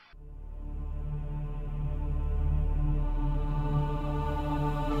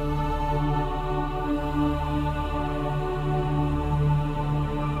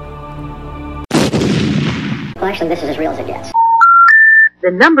actually, this is as real as it gets.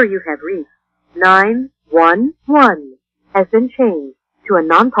 The number you have reached, 911, has been changed to a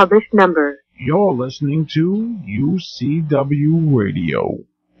non-published number. You're listening to UCW Radio.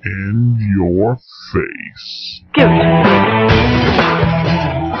 In your face.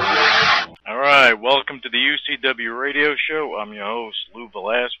 Alright, welcome to the UCW Radio Show. I'm your host, Louis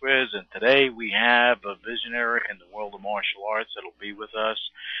Velazquez, and today we have a visionary in the world of martial arts that'll be with us.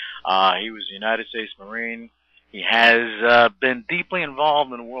 He was a United States Marine. He has been deeply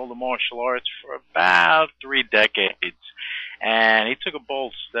involved in the world of martial arts for about 3 decades. And he took a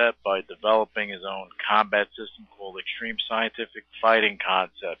bold step by developing his own combat system called Extreme Scientific Fighting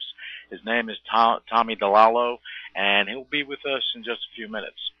Concepts. His name is Tommy Di Lallo, and he'll be with us in just a few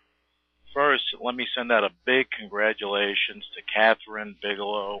minutes. First, let me send out a big congratulations to Catherine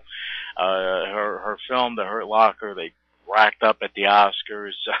Bigelow. Her film, The Hurt Locker, they racked up at the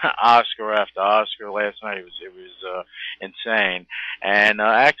Oscars, Oscar after Oscar last night. It was insane. And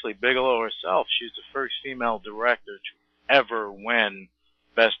actually, Bigelow herself, she's the first female director to ever win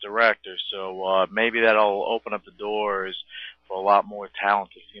Best Director, so maybe that'll open up the doors for a lot more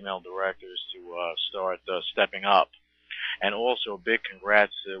talented female directors to start stepping up. And also a big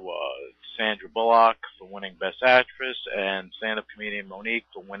congrats to Sandra Bullock for winning Best Actress and stand-up comedian Monique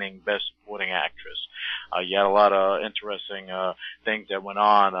for winning Best Supporting Actress. You had a lot of interesting things that went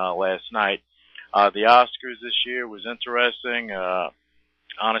on last night. The Oscars this year was interesting.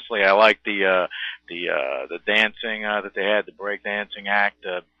 Honestly, I liked the dancing that they had, the break dancing act.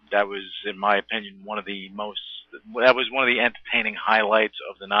 That was, in my opinion, one of the entertaining highlights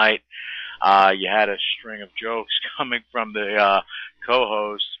of the night. You had a string of jokes coming from the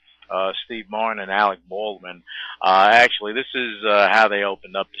co-hosts, Steve Martin and Alec Baldwin. Actually, this is how they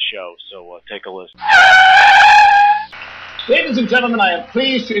opened up the show, so take a listen. Ladies and gentlemen, I am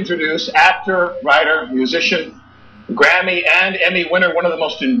pleased to introduce actor, writer, musician, Grammy and Emmy winner, one of the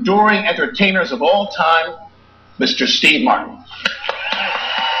most enduring entertainers of all time, Mr. Steve Martin.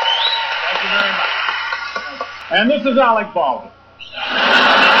 Thank you very much. And this is Alec Baldwin.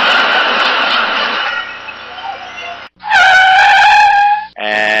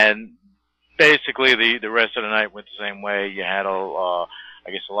 And basically the rest of the night went the same way. You had a lot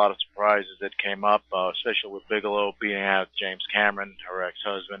of surprises that came up, especially with Bigelow beating out James Cameron, her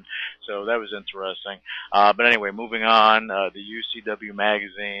ex-husband. So that was interesting. But anyway, moving on, the UCW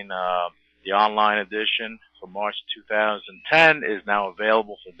magazine, the online edition for March 2010 is now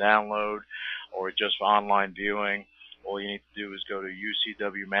available for download or just for online viewing. All you need to do is go to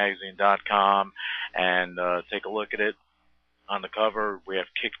ucwmagazine.com and take a look at it. On the cover, we have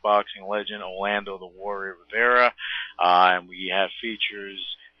kickboxing legend Orlando the Warrior Rivera, and we have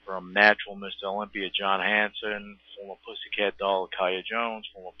features from natural Mr. Olympia John Hanson, former Pussycat Doll Kaya Jones,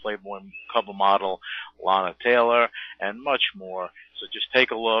 former Playboy cover model Lana Taylor, and much more. So just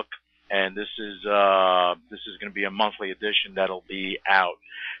take a look, and this is going to be a monthly edition that'll be out.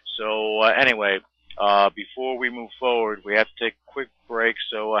 So anyway, before we move forward, we have to take a quick break.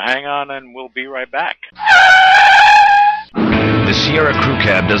 So hang on, and we'll be right back. The Sierra Crew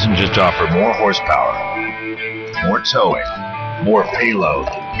Cab doesn't just offer more horsepower, more towing, more payload,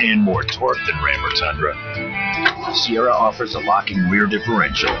 and more torque than Ram or Tundra. Sierra offers a locking rear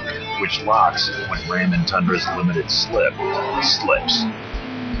differential, which locks when Ram and Tundra's limited slip slips.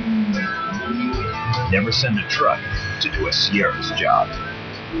 Never send a truck to do a Sierra's job.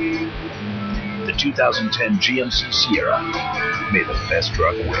 The 2010 GMC Sierra. May the best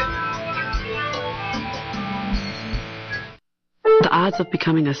truck win. The odds of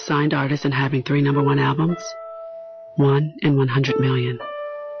becoming a signed artist and having 3 #1 albums? 1 in 100 million.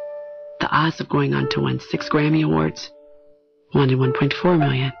 The odds of going on to win 6 Grammy Awards? 1 in 1.4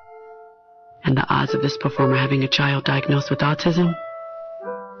 million. And the odds of this performer having a child diagnosed with autism?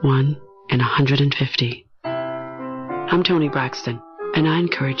 1 in 150. I'm Toni Braxton, and I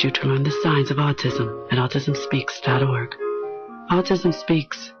encourage you to learn the signs of autism at autismspeaks.org. Autism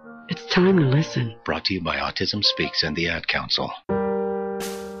Speaks. It's time to listen. Brought to you by Autism Speaks and the Ad Council.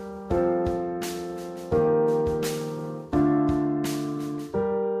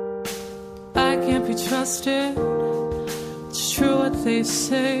 I can't be trusted. It's true what they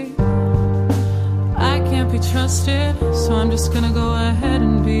say. I can't be trusted, so I'm just gonna go ahead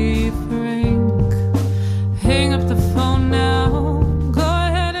and be frank. Hang up the phone now. Go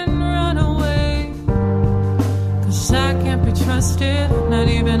ahead and run away. 'Cause I can't be trusted, not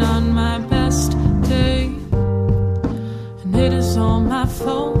even on my best day. And it is all my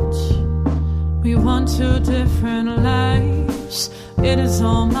fault. We want 2 different lives. It is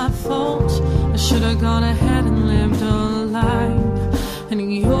all my fault. I should have gone ahead and lived a life.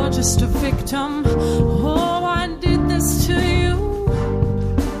 and you're just a victim. Oh, I did this to you,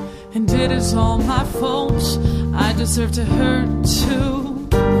 and it is all my fault. I deserve to hurt too.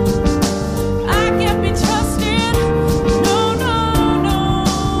 I can't be trusted. No, no, no,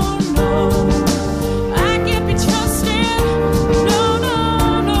 no. I can't be trusted. No,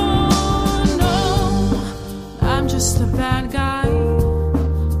 no, no, no. I'm just the bad guy.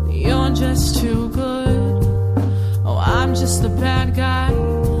 You're just too good. Oh, I'm just the bad guy.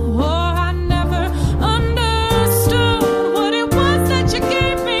 Oh, I never understood what it was that you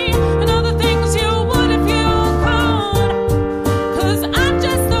gave me and all the things you would if you could. 'Cause I'm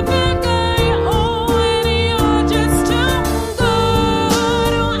just the bad guy. Oh, and you're just too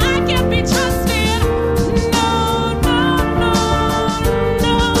good. Oh, I can't be trusted. No, no, no,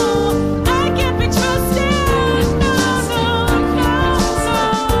 no. I can't be trusted. No, no, no,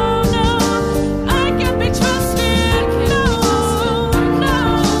 no. I can't be trusted. No, no,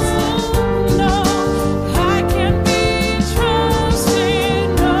 no. I can't be trusted.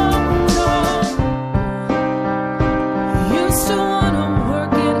 No, no. You still wanna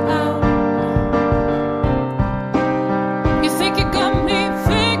work it out. You think you got me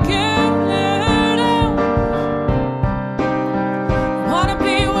figured out. Wanna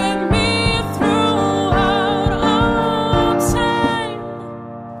be with me throughout all time.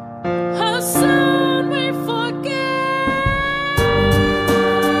 How soon we forget.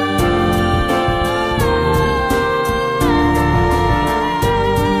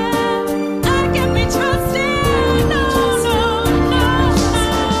 I can't be trusted. No, no, no, no.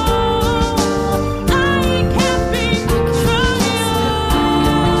 I can't be trusted.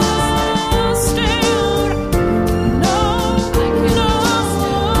 No, no.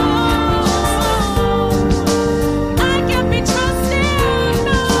 I can't be trusted.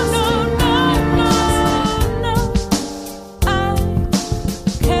 No, no, no, no, no. I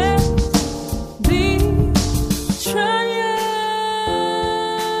can't be trusted.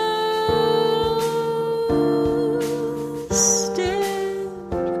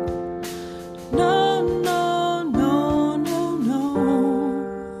 No, no, no, no, no.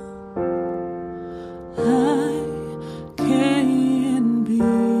 I can't be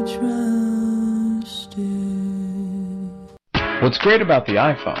trusted. What's great about the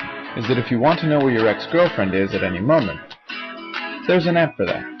iPhone is that if you want to know where your ex-girlfriend is at any moment, there's an app for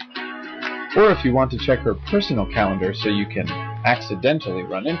that. Or if you want to check her personal calendar so you can accidentally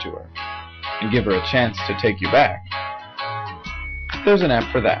run into her and give her a chance to take you back, there's an app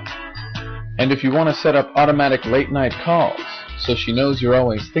for that. And if you want to set up automatic late-night calls so she knows you're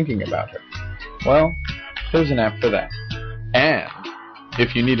always thinking about her, well, there's an app for that. And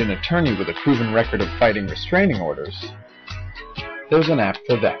if you need an attorney with a proven record of fighting restraining orders, there's an app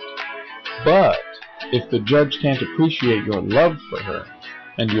for that. But if the judge can't appreciate your love for her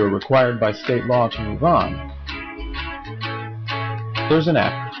and you're required by state law to move on, there's an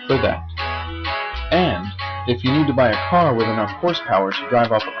app for that. And if you need to buy a car with enough horsepower to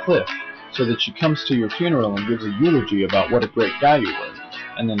drive off a cliff so that she comes to your funeral and gives a eulogy about what a great guy you were,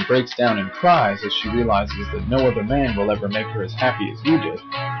 and then breaks down and cries as she realizes that no other man will ever make her as happy as you did,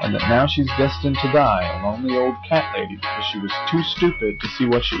 and that now she's destined to die a lonely old cat lady because she was too stupid to see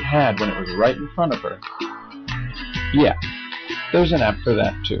what she had when it was right in front of her, yeah, there's an app for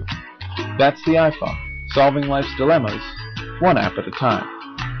that too. That's the iPhone, solving life's dilemmas, one app at a time.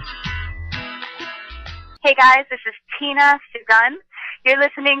 Hey guys, this is Tina Sugun. You're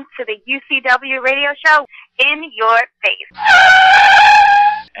listening to the UCW radio show, In Your Face.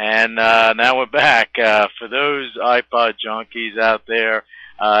 And now we're back. For those iPod junkies out there,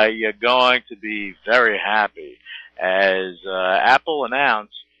 you're going to be very happy as Apple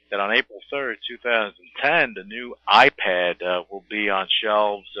announced that on April 3rd, 2010, the new iPad will be on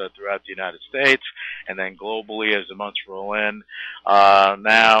shelves throughout the United States and then globally as the months roll in.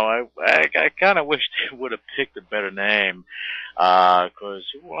 Now, I kind of wish they would have picked a better name because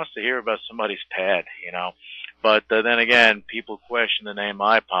who wants to hear about somebody's pad, you know? But then again, people question the name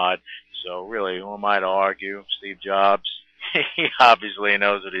iPod, so really, who am I to argue? Steve Jobs, he obviously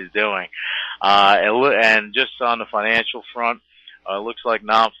knows what he's doing. And just on the financial front, looks like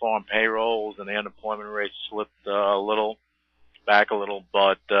non-farm payrolls and the unemployment rate slipped back a little,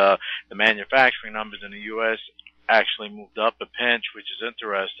 but the manufacturing numbers in the U.S. actually moved up a pinch, which is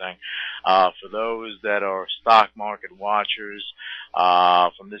interesting. For those that are stock market watchers,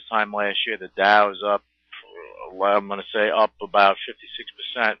 from this time last year, the Dow is up, I'm going to say up about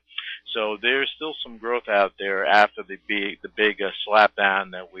 56%. So there's still some growth out there after the big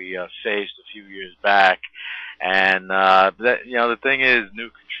slapdown that we faced a few years back. And the thing is, new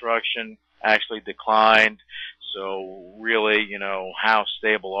construction actually declined. So really, how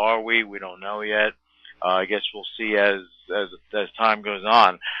stable are we? We don't know yet. I guess we'll see as time goes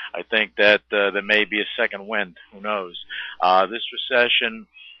on. I think that there may be a second wind. Who knows? This recession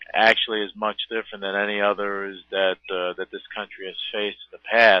actually is much different than any others that this country has faced in the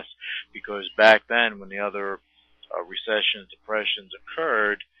past, because back then, when the other recessions, depressions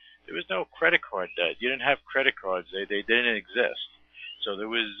occurred, there was no credit card debt. You didn't have credit cards. They didn't exist. So there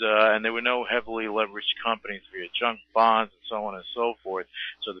was, and there were no heavily leveraged companies via junk bonds and so on and so forth.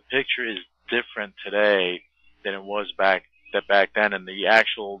 So the picture is different today than it was back then, and the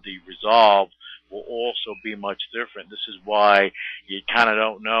resolve will also be much different. This is why you kind of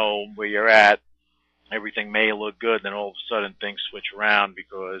don't know where you're at. Everything may look good, then all of a sudden things switch around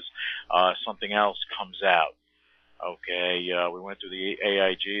because something else comes out. Okay, we went through the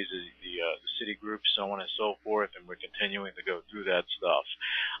AIGs, the city groups, so on and so forth, and we're continuing to go through that stuff.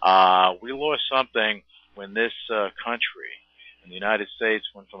 We lost something when this country, in the United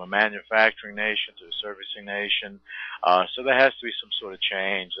States, went from a manufacturing nation to a servicing nation. So there has to be some sort of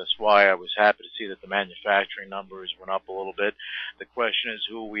change. That's why I was happy to see that the manufacturing numbers went up a little bit. The question is,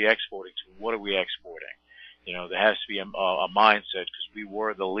 who are we exporting to? What are we exporting? There has to be a mindset, because we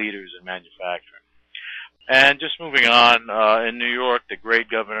were the leaders in manufacturing. And just moving on, in New York, the great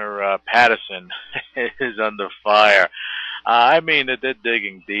Governor Patterson is under fire. I mean that they're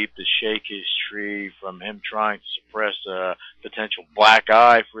digging deep to shake his tree from him trying to suppress a potential black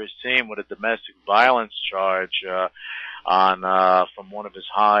eye for his team with a domestic violence charge from one of his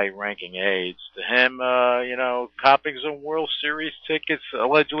high-ranking aides. To him, copping some World Series tickets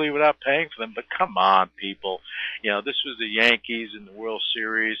allegedly without paying for them. But come on, people. This was the Yankees in the World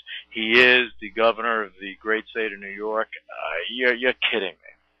Series. He is the governor of the great state of New York. You're kidding me.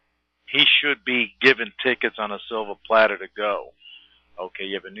 He should be given tickets on a silver platter to go. Okay,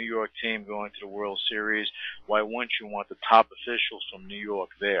 you have a New York team going to the World Series. Why wouldn't you want the top officials from New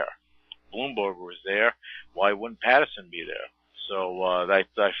York there? Bloomberg was there. Why wouldn't Patterson be there? So I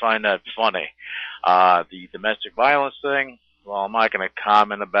find that funny. The domestic violence thing, well, I'm not going to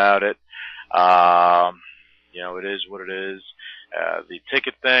comment about it. It is what it is. The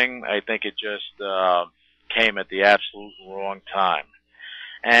ticket thing, I think it just came at the absolute wrong time.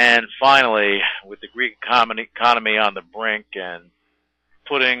 And finally, with the Greek economy on the brink and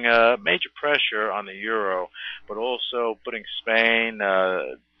putting major pressure on the euro, but also putting Spain,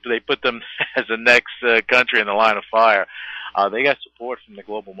 they put them as the next country in the line of fire. They got support from the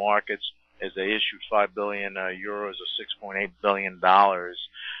global markets as they issued 5 billion euros or $6.8 billion in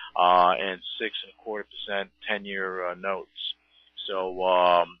 6.25% 10-year notes.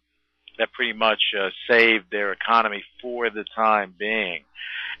 So that pretty much saved their economy for the time being,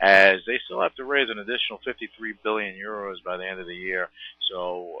 as they still have to raise an additional 53 billion euros by the end of the year.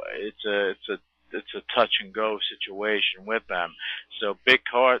 So it's a touch and go situation with them. So big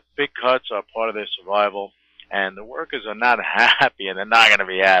cuts are part of their survival, and the workers are not happy, and they're not going to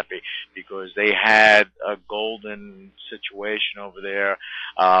be happy because they had a golden situation over there,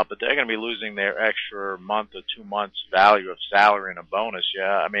 but they're going to be losing their extra month or 2 months value of salary and a bonus.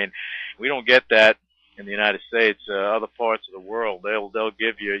 Yeah, I mean, we don't get that in the United States. Other parts of the world, they'll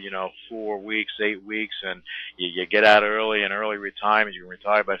give you 4 weeks, 8 weeks, and you get out early and early retirement. You can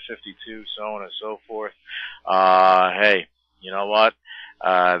retire by 52, so on and so forth. Hey, you know what?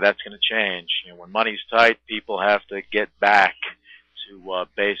 That's going to change. When money's tight, people have to get back to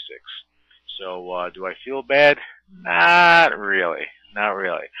basics. So do I feel bad? Not really. Not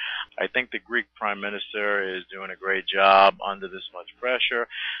really. I think the Greek Prime Minister is doing a great job under this much pressure.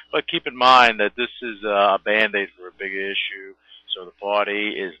 But keep in mind that this is a Band-Aid for a bigger issue, so the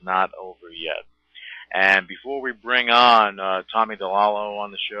party is not over yet. And before we bring on Tommy Di Lallo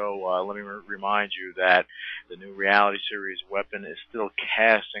on the show, let me remind you that the new reality series Weapon is still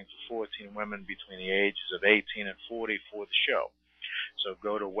casting for 14 women between the ages of 18 and 40 for the show. So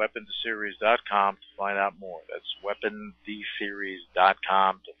go to weapontheseries.com to find out more. That's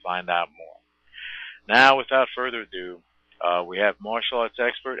weapontheseries.com to find out more. Now, without further ado, we have martial arts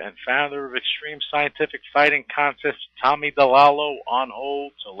expert and founder of Extreme Scientific Fighting Concepts, Tommy Di Lallo, on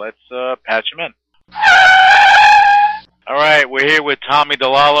hold. So let's patch him in. All right, we're here with Tommy Di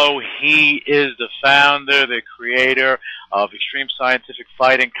Lallo. He is the founder, the creator of Extreme Scientific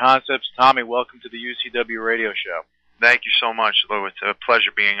Fighting Concepts. Tommy, welcome to the UCW radio show. Thank you so much, Lou. It's a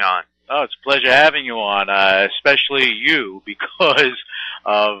pleasure being on. Oh, it's a pleasure having you on, especially you, because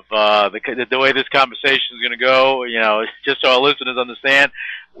of the way this conversation is going to go. Just so our listeners understand,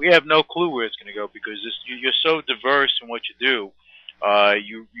 we have no clue where it's going to go because you're so diverse in what you do.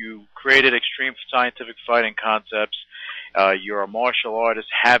 You created Extreme Scientific Fighting Concepts, You're a martial artist,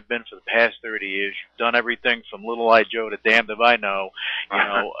 have been for the past 30 years. You've done everything from Little Eye Joe to Damned If I Know. You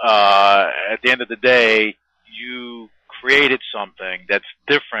know, at the end of the day, you created something that's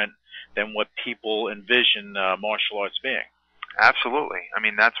different than what people envision martial arts being. Absolutely. I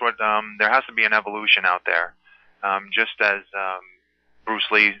mean, that's what, there has to be an evolution out there. Just as Bruce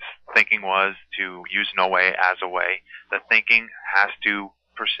Lee's thinking was to use no way as a way, the thinking has to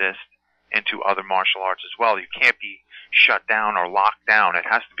persist into other martial arts as well. You can't be shut down or locked down. It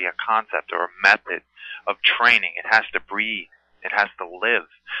has to be a concept or a method of training. It has to breathe. It has to live.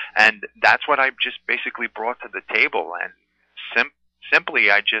 And that's what I just basically brought to the table. And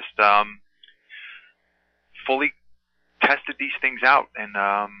simply, I just fully tested these things out. And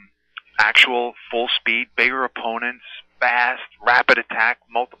actual full speed, bigger opponents, fast, rapid attack,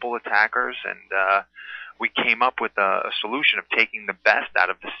 multiple attackers. And we came up with a solution of taking the best out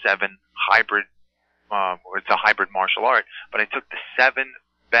of the 7 hybrid, it's a hybrid martial art, but I took the 7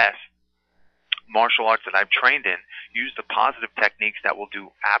 best martial arts that I've trained in, used the positive techniques that will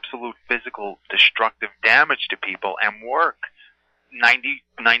do absolute physical destructive damage to people and work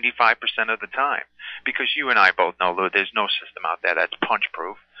 95% of the time. Because you and I both know, Lou, there's no system out there that's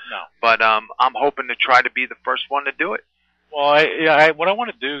punch-proof. No. But I'm hoping to try to be the first one to do it. Well, what I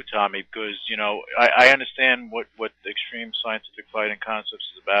want to do, Tommy, because, you know, I understand what extreme scientific fighting concepts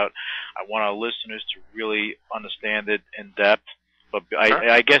is about. I want our listeners to really understand it in depth. But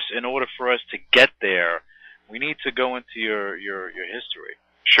Sure. I guess in order for us to get there, we need to go into your history.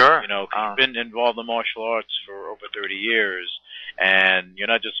 Sure. You know, 'cause you've been involved in martial arts for over 30 years, and you're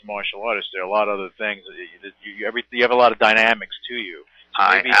not just a martial artist. There are a lot of other things. You have a lot of dynamics to you. So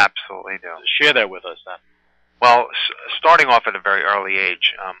I maybe absolutely do. share that with us then. Well, starting off at a very early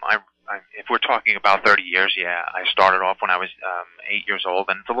age, if we're talking about 30 years, yeah, I started off when I was 8 years old,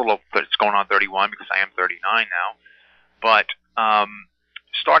 and it's going on 31 because I am 39 now. But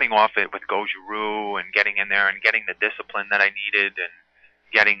starting off it with Goju-Ryu and getting in there and getting the discipline that I needed and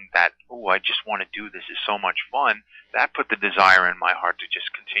getting that, I just want to do this, is so much fun, that put the desire in my heart to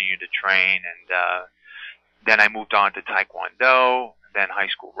just continue to train. And then I moved on to Taekwondo, then high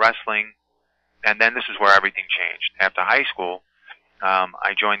school wrestling. And then this is where everything changed. After high school,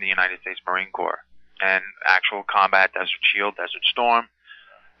 I joined the United States Marine Corps and actual combat, Desert Shield, Desert Storm.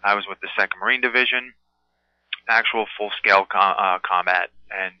 I was with the 2nd Marine Division, actual full-scale combat.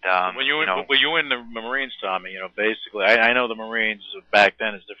 And when you were in the Marines, Tommy, you know, basically, I know the Marines back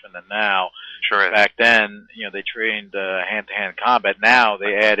then is different than now. Sure is. Back then, you know, they trained hand-to-hand combat. Now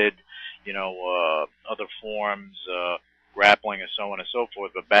they added, you know, other forms, grappling and so on and so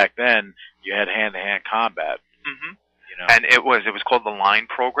forth. But back then, you had hand-to-hand combat. Mm-hmm. You know, and it was called the Line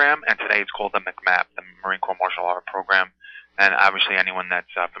Program, and today it's called the MCMAP, the Marine Corps Martial Art Program. And obviously, anyone that's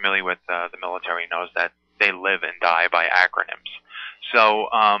familiar with the military knows that they live and die by acronyms. So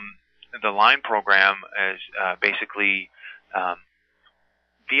the Line Program is basically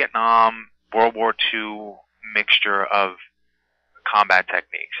Vietnam, World War II mixture of combat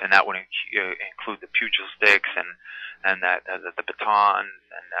techniques, and that would include the pugil sticks and the batons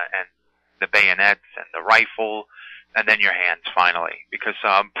and the bayonets and the rifle, and then your hands finally, because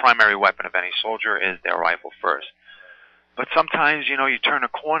primary weapon of any soldier is their rifle first. But sometimes, you know, you turn a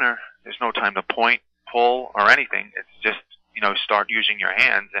corner, there's no time to point, pull, or anything. It's just, you know, start using your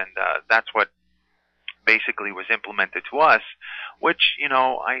hands, and that's what basically was implemented to us, which, you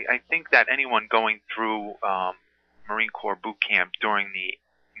know, I think that anyone going through Marine Corps boot camp during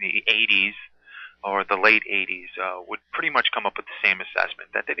the 80s or the late 80s would pretty much come up with the same assessment,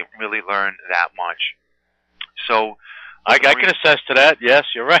 that they didn't really learn that much. So I can attest to that. Yes,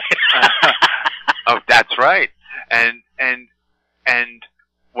 you're right. Oh, that's right. And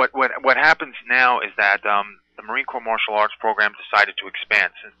what happens now is that the Marine Corps Martial Arts Program decided to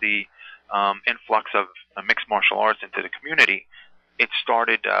expand. Since the influx of mixed martial arts into the community, it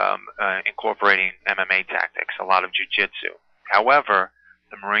started incorporating MMA tactics, a lot of jiu-jitsu. However,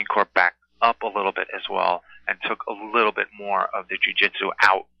 the Marine Corps backed up a little bit as well and took a little bit more of the jiu-jitsu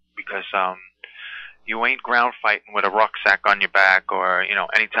out, because you ain't ground fighting with a rucksack on your back or, you know,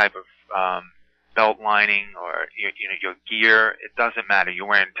 any type of belt lining or your gear. It doesn't matter. You're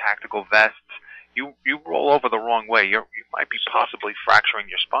wearing tactical vests. You roll over the wrong way, you might be possibly fracturing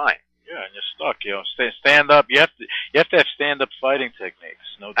your spine. Yeah, and you're stuck. You know, stand up. You have to have stand up fighting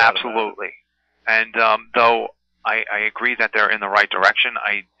techniques. No doubt. Absolutely. And though I agree that they're in the right direction,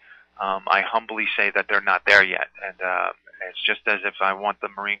 I humbly say that they're not there yet. And it's just as if I want the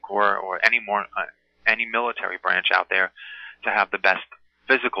Marine Corps or any military branch out there to have the best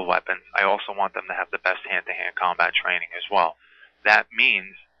physical weapons. I also want them to have the best hand-to-hand combat training as well. That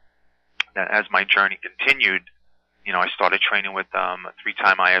means that as my journey continued I started training with a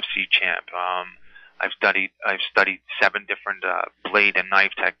 3-time IFC champ. I've studied 7 different blade and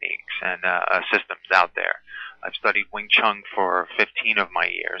knife techniques and systems out there. I've studied Wing Chun for 15 of my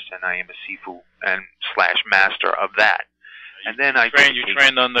years, and I am a Sifu and / master of that. And then you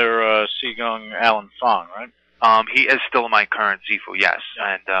trained under Qigong Alan Fong, right? He is still my current Sifu, yes.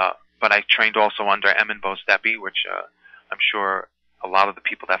 Yeah. And but I trained also under Emin Bostepi, which I'm sure a lot of the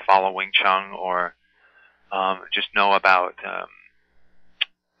people that follow Wing Chun or just know about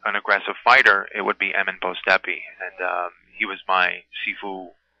an aggressive fighter, it would be Emin Bostepi, and he was my Sifu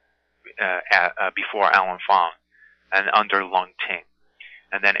before Alan Fong and under Lung Ting.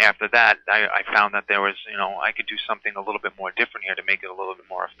 And then after that, I found that there was, I could do something a little bit more different here to make it a little bit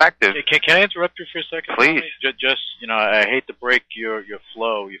more effective. Can I interrupt you for a second? Please. Just I hate to break your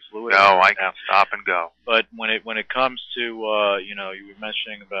flow, your fluid. No, I can stop and go. But when it comes to, you were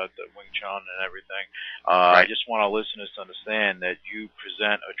mentioning about the Wing Chun and everything, right. I just want our listeners to understand that you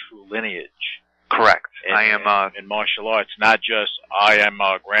present a true lineage. Correct. I am in martial arts, not just I am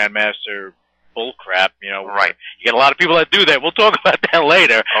a grandmaster bullcrap, Right. You get a lot of people that do that. We'll talk about that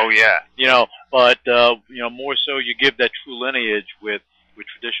later. Oh yeah. But more so you give that true lineage with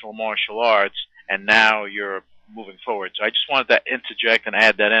traditional martial arts, and now you're moving forward. So I just wanted to interject and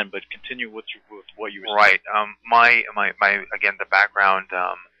add that in, but continue with what you were saying. Right. My again, the background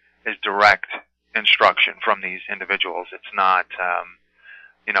is direct instruction from these individuals. It's not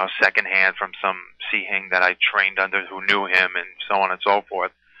secondhand from some Sihing that I trained under who knew him and so on and so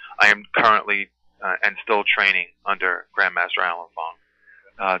forth. I am currently and still training under Grandmaster Alan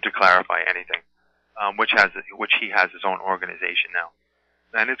Fong, to clarify anything, which he has his own organization now,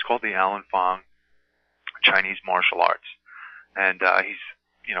 and it's called the Alan Fong Chinese Martial Arts, and he's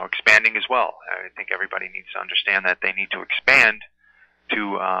expanding as well. I think everybody needs to understand that they need to expand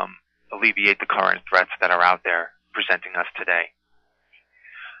to alleviate the current threats that are out there presenting us today.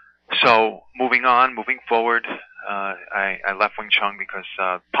 So moving forward, I left Wing Chun because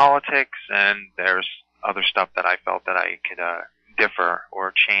politics, and there's other stuff that I felt that I could differ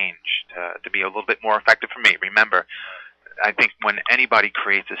or change to be a little bit more effective for me. Remember, I think when anybody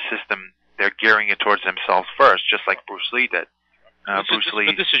creates a system, they're gearing it towards themselves first, just like Bruce Lee did. But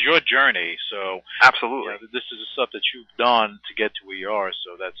this is your journey, so absolutely, this is the stuff that you've done to get to where you are,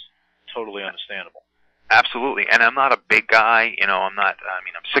 so that's totally understandable. Absolutely, and I'm not a big guy. I'm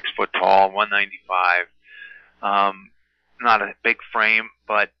 6 foot tall, 195. Not a big frame,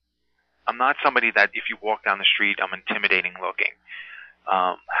 but I'm not somebody that if you walk down the street, I'm intimidating looking.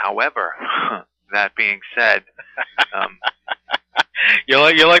 However, that being said,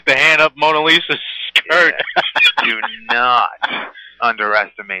 you're like the hand up Mona Lisa's skirt. Yeah, do not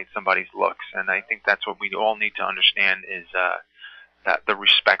underestimate somebody's looks, and I think that's what we all need to understand is that the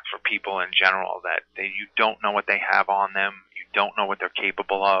respect for people in general, that you don't know what they have on them, you don't know what they're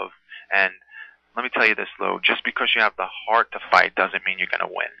capable of, and let me tell you this, Lou, just because you have the heart to fight doesn't mean you're going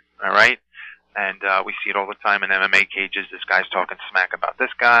to win, all right? And we see it all the time in MMA cages. This guy's talking smack about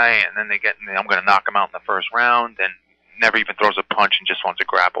this guy, and then I'm going to knock him out in the first round, and never even throws a punch and just wants to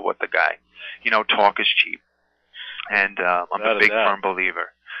grapple with the guy. Talk is cheap. And I'm a big firm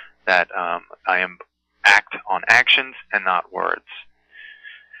believer that I act on actions and not words.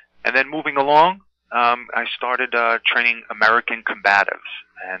 And then moving along, I started training American combatives,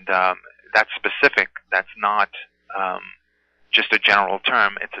 and that's specific. That's not just a general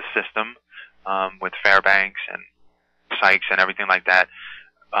term. It's a system with Fairbanks and Sykes and everything like that,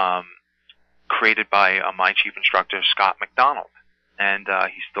 created by my chief instructor, Scott McDonald. And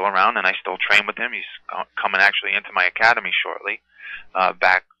he's still around, and I still train with him. He's coming actually into my academy shortly,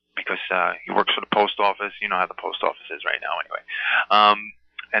 back because he works for the post office. You know how the post office is right now anyway.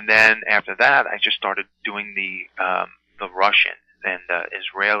 And then after that, I just started doing the Russian and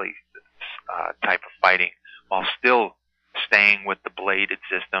Israeli type of fighting while still staying with the bladed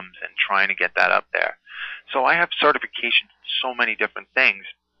systems and trying to get that up there. So I have certifications in so many different things.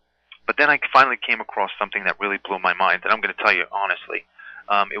 But then I finally came across something that really blew my mind, and I'm going to tell you honestly.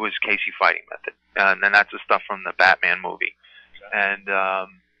 It was Casey Fighting Method, and that's the stuff from the Batman movie. And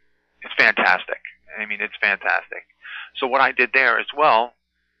it's fantastic. It's fantastic. So what I did there as well,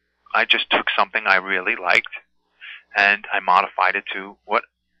 I just took something I really liked, and I modified it to what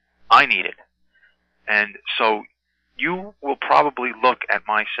I needed. And so you will probably look at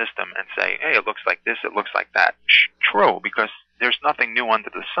my system and say, hey, it looks like this, it looks like that. True, because there's nothing new under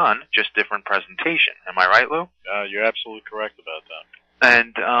the sun, just different presentation. Am I right, Lou? You're absolutely correct about that.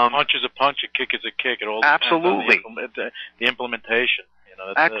 And a punch is a punch, a kick is a kick. It all absolutely depends on the implementation.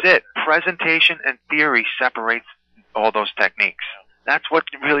 That's it. Presentation and theory separates all those techniques. That's what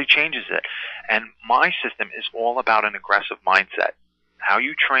really changes it. And my system is all about an aggressive mindset. How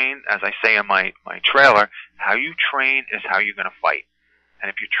you train, as I say in my trailer, how you train is how you're going to fight. And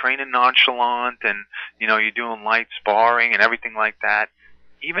if you're training nonchalant and, you're doing light sparring and everything like that,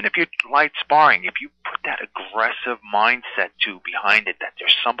 even if you're light sparring, if you put that aggressive mindset behind it, that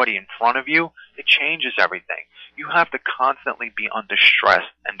there's somebody in front of you, it changes everything. You have to constantly be under stress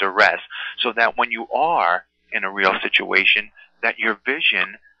and duress so that when you are in a real situation, that your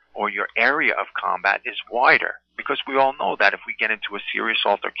vision or your area of combat is wider. Because we all know that if we get into a serious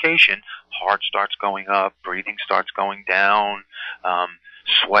altercation, heart starts going up, breathing starts going down,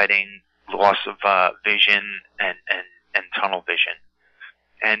 sweating, loss of vision, and tunnel vision.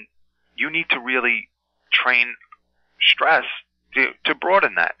 And you need to really train stress to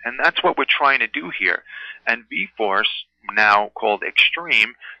broaden that. And that's what we're trying to do here. And V-Force, now called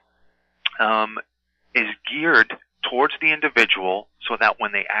Extreme, is geared towards the individual so that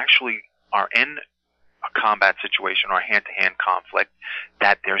when they actually are in a combat situation or a hand-to-hand conflict,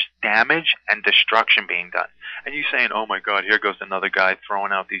 that there's damage and destruction being done. And you're saying, oh my God, here goes another guy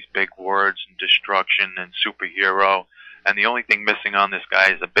throwing out these big words and destruction and superhero, and the only thing missing on this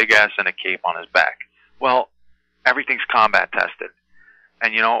guy is a big ass and a cape on his back. Well, everything's combat tested.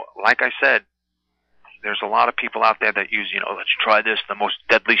 And like I said, there's a lot of people out there that use, let's try this, the most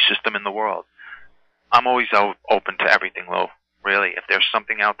deadly system in the world. I'm always open to everything, Lou. Really, if there's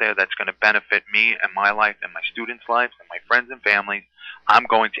something out there that's going to benefit me and my life and my students' lives and my friends and families, I'm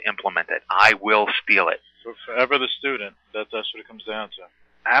going to implement it. I will steal it. So forever the student. That's what it comes down to.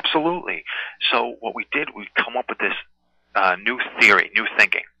 Absolutely. So what we did, we come up with this new theory, new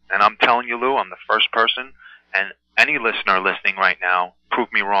thinking. And I'm telling you, Lou, I'm the first person, and any listener listening right now,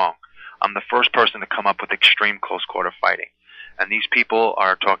 prove me wrong. I'm the first person to come up with extreme close quarter fighting. And these people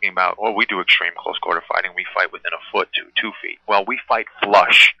are talking about, we do extreme close quarter fighting. We fight within a foot to 2 feet. Well, we fight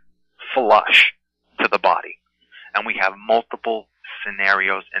flush to the body. And we have multiple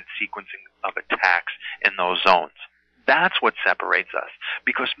scenarios and sequencing of attacks in those zones. That's what separates us.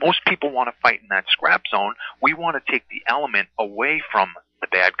 Because most people want to fight in that scrap zone. We want to take the element away from the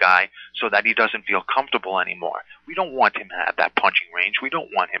bad guy so that he doesn't feel comfortable anymore. We don't want him to have that punching range. We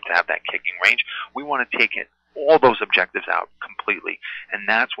don't want him to have that kicking range. We want to take all those objectives out completely. And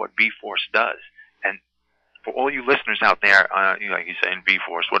that's what V-Force does. And for all you listeners out there, like you say in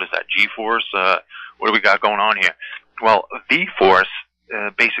V-Force, what is that? G-Force? What do we got going on here? Well, V-Force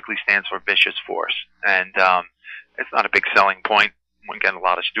basically stands for vicious force. And it's not a big selling point. We get a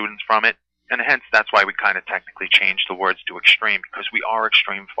lot of students from it. And hence, that's why we kind of technically changed the words to extreme, because we are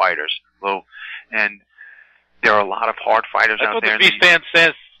extreme fighters, Lou. And there are a lot of hard fighters out there. I thought the V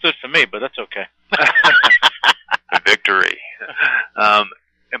stand stood for me, but that's okay. Victory.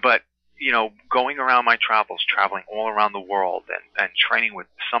 But, going around my travels, traveling all around the world and training with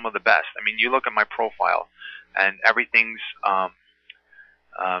some of the best. I mean, you look at my profile and everything's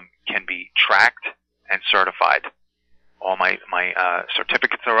can be tracked and certified. All my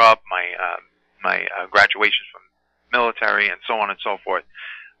certificates are up, my graduations from military and so on and so forth.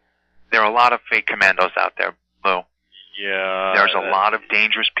 There are a lot of fake commandos out there, Lou. Yeah. There's a lot of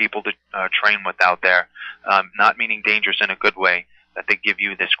dangerous people to train with out there, not meaning dangerous in a good way, that they give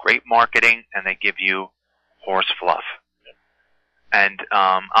you this great marketing and they give you horse fluff. And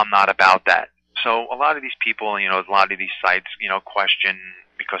I'm not about that. So a lot of these people, a lot of these sites, question,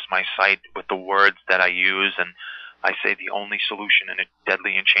 because my site with the words that I use, and I say the only solution in a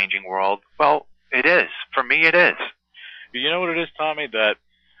deadly and changing world. Well, it is. For me, it is. You know what it is, Tommy? That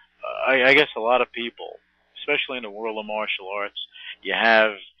I guess a lot of people, especially in the world of martial arts, you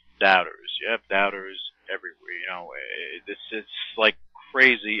have doubters. You have doubters everywhere. It's like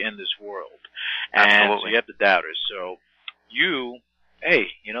crazy in this world. And Absolutely. so you have the doubters. So hey,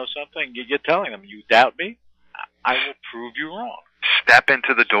 something? You're telling them, you doubt me? I will prove you wrong. Step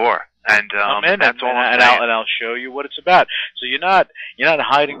into the door. And that's all I'm saying. And I'll show you what it's about. So you're not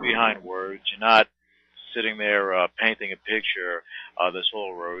hiding behind words. You're not sitting there painting a picture that's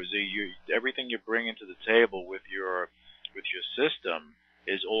all rosy. Everything you're bringing to the table with your system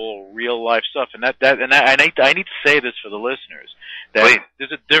is all real life stuff. And I need to say this for the listeners, that Please.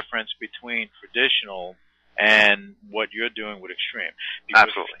 There's a difference between traditional and what you're doing with extreme. Because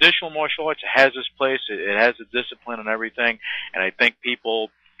Absolutely. Traditional martial arts has its place. It has a discipline and everything. And I think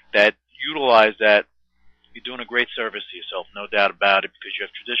people that utilize that, you're doing a great service to yourself, no doubt about it, because you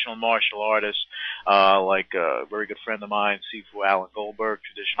have traditional martial artists, like a very good friend of mine, Sifu Alan Goldberg,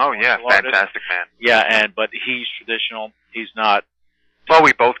 traditional martial artist. Fantastic man. Yeah, but he's traditional. He's not. Well,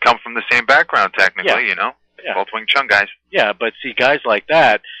 we both come from the same background, technically, Yeah. Both Wing Chun guys. Yeah, but see, guys like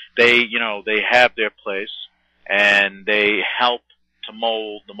that, they have their place, and they help to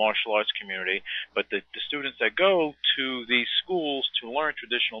mold the martial arts community, but the students that go to these schools to learn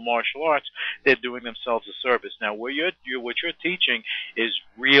traditional martial arts, they're doing themselves a service. Now, what you're teaching is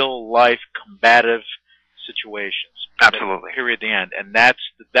real life combative situations. Absolutely. Period. The end. And that's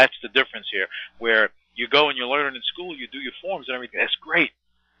the difference here. Where you go and you learn in school, you do your forms and everything. That's great.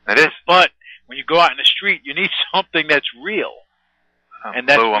 It is. But when you go out in the street, you need something that's real, and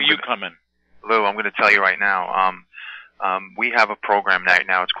that's where you come in. Lou, I'm going to tell you right now. We have a program right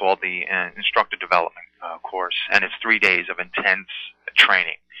now. It's called the Instructor Development Course, and it's 3 days of intense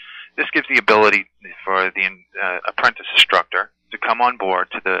training. This gives the ability for the apprentice instructor to come on board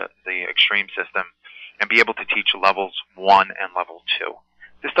to the extreme system and be able to teach levels 1 and level 2.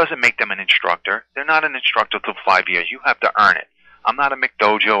 This doesn't make them an instructor. They're not an instructor till 5 years. You have to earn it. I'm not a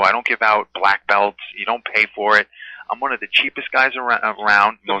McDojo. I don't give out black belts. You don't pay for it. I'm one of the cheapest guys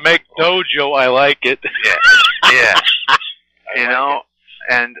around. The McDojo, I like it. Yeah. You know,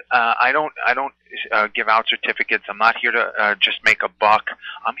 and I don't give out certificates. I'm not here to just make a buck.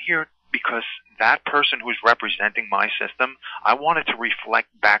 I'm here because that person who's representing my system, I want it to reflect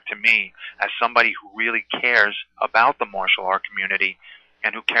back to me as somebody who really cares about the martial art community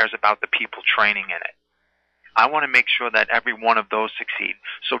and who cares about the people training in it. I want to make sure that every one of those succeed.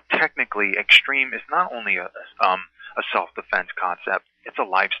 So technically, extreme is not only a self-defense concept, it's a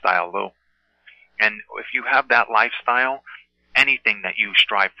lifestyle, Lou. And if you have that lifestyle, anything that you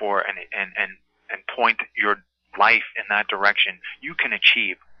strive for and point your life in that direction, you can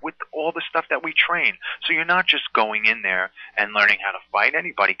achieve with all the stuff that we train. So you're not just going in there and learning how to fight.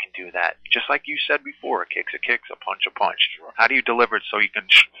 Anybody can do that. Just like you said before, a kick's a kick, a punch a punch. How do you deliver it so you can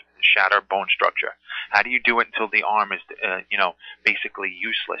shatter bone structure? How do you do it until the arm is, basically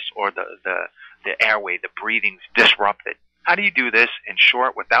useless, or the airway, the breathing's disrupted? How do you do this, in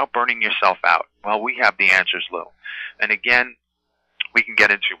short, without burning yourself out? Well, we have the answers, Lou. And again, we can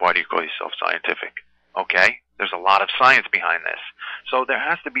get into why do you call yourself scientific, okay? There's a lot of science behind this. So there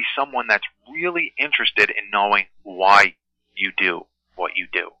has to be someone that's really interested in knowing why you do what you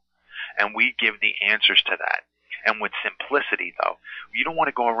do. And we give the answers to that. And with simplicity, though, you don't want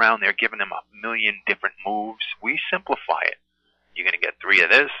to go around there giving them a million different moves. We simplify it. You're going to get 3 of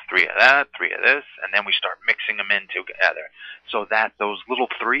this, 3 of that, 3 of this, and then we start mixing them in together so that those little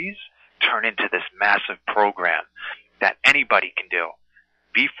 3s turn into this massive program that anybody can do.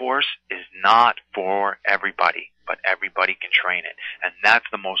 V-Force is not for everybody, but everybody can train it. And that's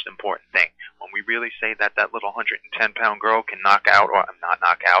the most important thing. When we really say that that little 110-pound girl can knock out, or not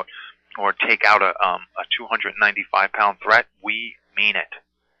knock out, or take out a 295-pound threat, we mean it.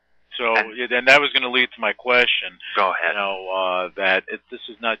 So, and that was going to lead to my question. Go ahead. This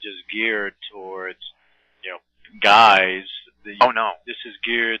is not just geared towards, guys. Oh, no. This is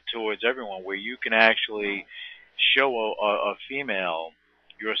geared towards everyone, where you can actually show a female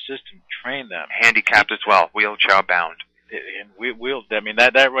your system, train them. Handicapped as well, wheelchair bound. And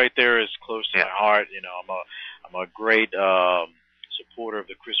that right there is close to my heart. I'm a great supporter of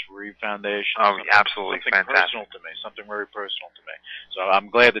the Christopher Reeve Foundation. Oh, absolutely fantastic. Something very personal to me. So I'm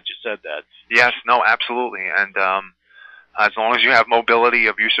glad that you said that. Yes, no, absolutely. And as long as you have mobility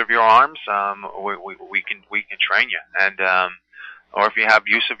of use of your arms, we can train you. And or if you have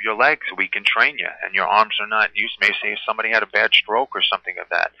use of your legs, we can train you. And your arms are not used. Maybe say if somebody had a bad stroke or something of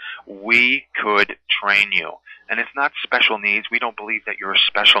that, we could train you. And it's not special needs. We don't believe that you're a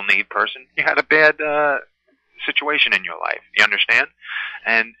special need person. You had a bad situation in your life. You understand?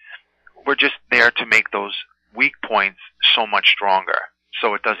 And we're just there to make those weak points so much stronger,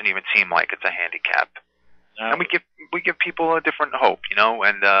 so it doesn't even seem like it's a handicap. And we give people a different hope,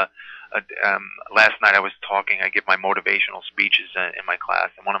 And last night I give my motivational speeches in my class,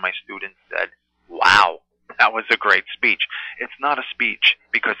 and one of my students said, "Wow, that was a great speech." It's not a speech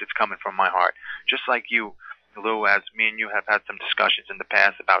because it's coming from my heart. Just like you, Lou, as me and you have had some discussions in the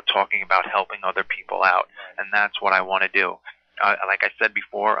past about talking about helping other people out, and that's what I want to do. Like I said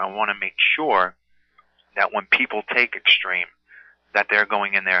before, I want to make sure that when people take extreme, that they're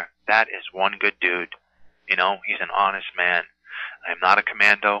going in there, that is one good dude. He's an honest man. I'm not a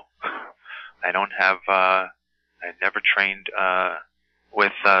commando. I don't have, I never trained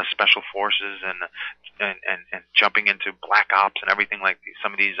with special forces and jumping into black ops and everything like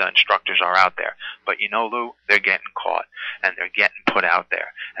some of these instructors are out there. But Lou, they're getting caught and they're getting put out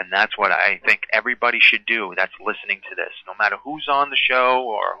there. And that's what I think everybody should do that's listening to this. No matter who's on the show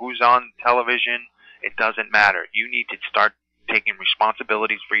or who's on television, it doesn't matter. You need to start taking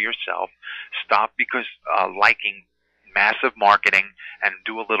responsibilities for yourself. Stop liking massive marketing and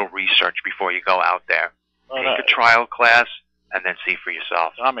do a little research before you go out there. Take a trial class and then see for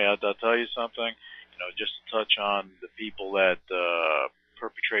yourself. Tommy, I'll tell you something. just to touch on the people that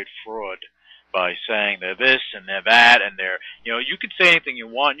perpetrate fraud by saying they're this and they're that, and they're, you could say anything you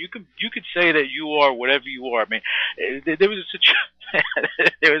want. You could say that you are whatever you are. I mean, there was a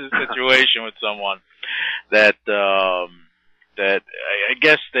situation with someone that I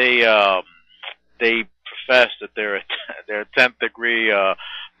guess they profess that they're a 10th degree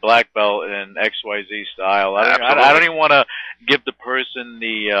black belt in XYZ style. I don't even want to give the person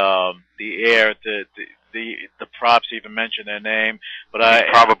the air to the props to even mention their name, but he's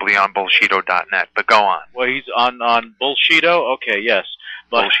probably on bullshido.net. But go on. Well, he's on Bullshido. Okay, yes,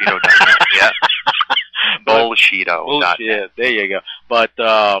 bullshido.net. Yeah, bullshido.net. Yeah, there you go.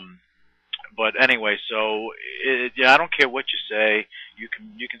 But anyway, so I don't care what you say. You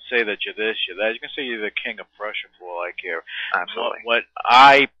can say that you're this, you're that. You can say you're the king of Prussia for all I care. Absolutely. What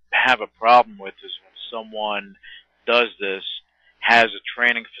I have a problem with is when someone does this, has a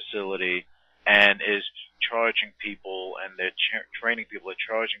training facility, and is charging people, and they're training people, they're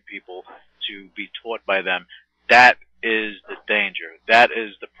charging people to be taught by them. That is the danger. That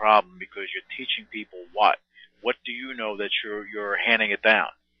is the problem, because you're teaching people what? What do you know that you're handing it down?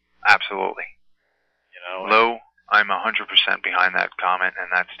 Absolutely. Lou, I'm 100% behind that comment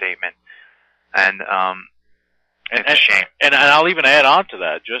and that statement. And it's a shame. And I'll even add on to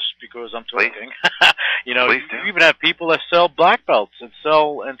that, just because I'm talking. You even have people that sell black belts and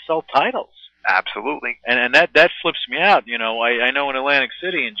sell titles. Absolutely. And that flips me out. I know in Atlantic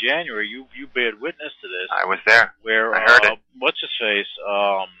City in January, you bared witness to this. I was there. Where I heard it. What's his face?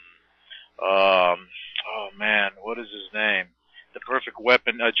 Oh man, what is his name? The Perfect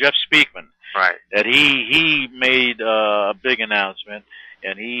Weapon, Jeff Speakman. Right. That he made a big announcement,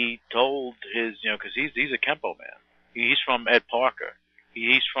 and he told his, because he's a Kempo man. He's from Ed Parker.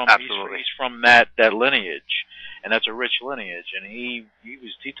 He's from that lineage, and that's a rich lineage. And he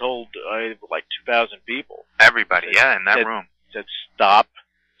told like 2,000 people. Everybody, in that room. Said stop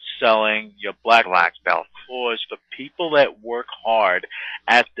selling your black belt. Because for people that work hard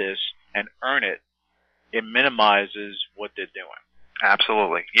at this and earn it, it minimizes what they're doing.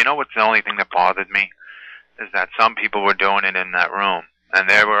 Absolutely. You know what's the only thing that bothered me? Is that some people were doing it in that room, and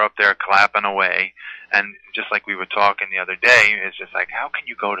they were up there clapping away, and just like we were talking the other day, it's just like, how can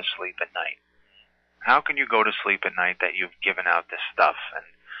you go to sleep at night? How can you go to sleep at night that you've given out this stuff? And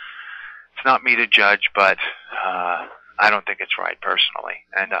it's not me to judge, but I don't think it's right personally,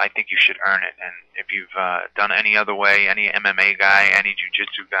 and I think you should earn it. And if you've done any other way, any MMA guy, any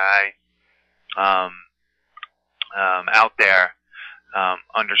jiu-jitsu guy out there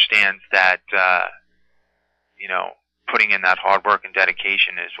understands that putting in that hard work and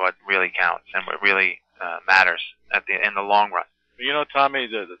dedication is what really counts and what really matters in the long run. Tommy,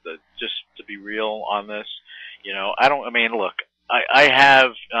 just to be real on this, look, I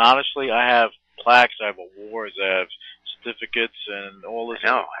have plaques, I have awards, I have certificates, and all this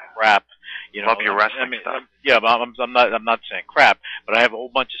crap. Love your wrestling stuff. Yeah, but I'm not saying crap, but I have a whole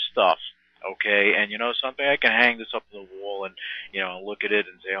bunch of stuff. Okay, and something, I can hang this up on the wall and look at it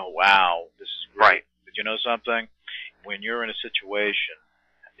and say, oh wow, this is great. Right. But something, when you're in a situation,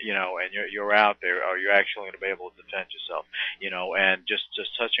 and you're out there, or you're actually going to be able to defend yourself, and just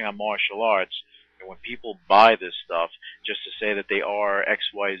touching on martial arts, when people buy this stuff just to say that they are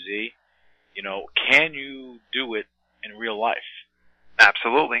XYZ, can you do it in real life?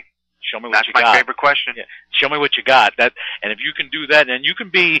 Absolutely. Show me what you got. That's my favorite question. Yeah. Show me what you got. And if you can do that, and you can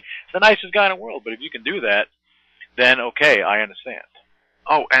be the nicest guy in the world, but if you can do that, then okay, I understand.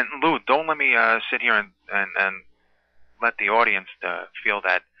 Oh, and Lou, don't let me sit here and let the audience feel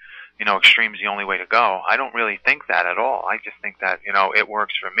that extreme is the only way to go. I don't really think that at all. I just think that it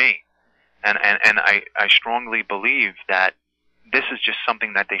works for me, and I strongly believe that this is just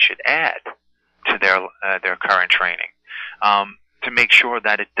something that they should add to their current training. To make sure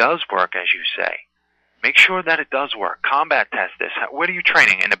that it does work, as you say. Make sure that it does work. Combat test this. What are you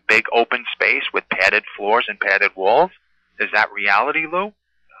training? In a big open space with padded floors and padded walls? Is that reality, Lou?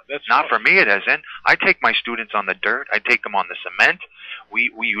 That's not for me, it isn't. I take my students on the dirt. I take them on the cement. We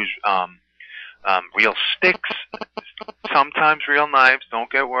use real sticks, sometimes real knives.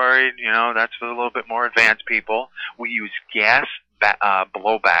 Don't get worried. That's for a little bit more advanced people. We use gas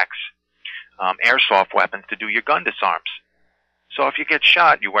blowbacks, airsoft weapons to do your gun disarms. So if you get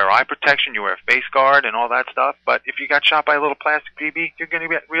shot, you wear eye protection, you wear a face guard and all that stuff, but if you got shot by a little plastic BB, you're going to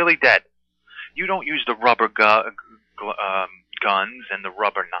get really dead. You don't use the rubber guns and the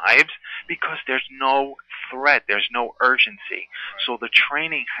rubber knives because there's no threat, there's no urgency. So the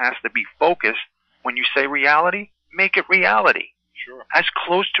training has to be focused. When you say reality, make it reality. Sure. As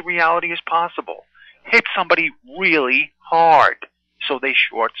close to reality as possible. Hit somebody really hard so they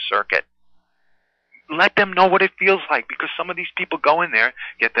short circuit. let them know what it feels like, because some of these people go in there,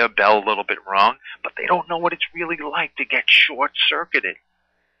 get their bell a little bit wrong, but they don't know what it's really like to get short-circuited.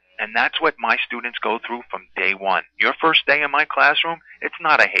 And that's what my students go through from day one. Your first day in my classroom, it's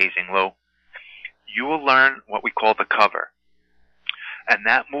not a hazing, Lou. You will learn what we call the cover. And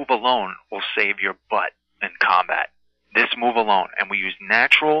that move alone will save your butt in combat. This move alone. And we use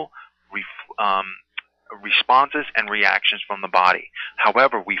natural responses and reactions from the body.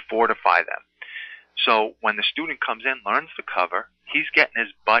 However, we fortify them. So when the student comes in, learns the cover, he's getting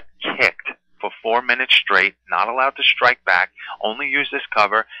his butt kicked for 4 minutes straight, not allowed to strike back, only use this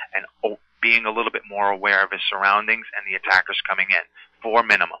cover, and being a little bit more aware of his surroundings and the attackers coming in. 4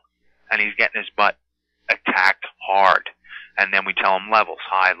 minimum. And he's getting his butt attacked hard. And then we tell him levels,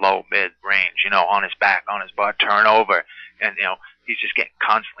 high, low, mid, range, on his back, on his butt, turn over. And, he's just getting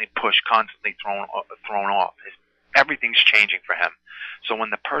constantly pushed, constantly thrown off. Everything's changing for him. So when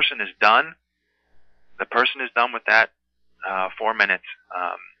the person is done with that 4 minutes,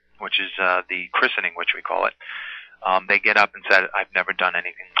 which is the christening, which we call it, they get up and said, I've never done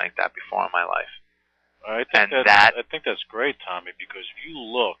anything like that before in my life. I think that's great, Tommy, because if you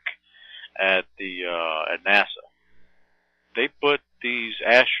look at at NASA, they put these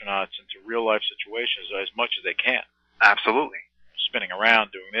astronauts into real-life situations as much as they can. Absolutely. Spinning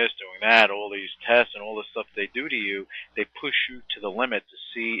around, doing this, doing that, all these tests and all the stuff they do to you, they push you to the limit to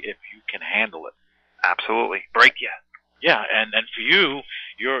see if you can handle it. Absolutely. Break you. Yeah, and for you,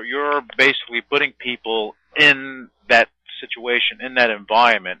 you're basically putting people in that situation, in that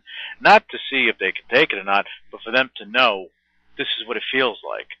environment, not to see if they can take it or not, but for them to know this is what it feels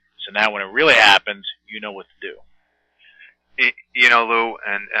like. So now when it really happens, you know what to do. Lou,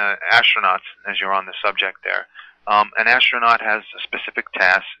 and astronauts, as you're on the subject there, an astronaut has a specific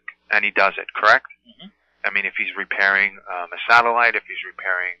task, and he does it, correct? Mm-hmm. I mean, if he's repairing a satellite, if he's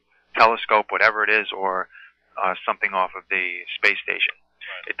repairing a telescope, whatever it is, or something off of the space station.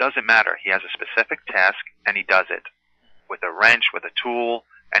 Right. It doesn't matter. He has a specific task, and he does it. With a wrench, with a tool,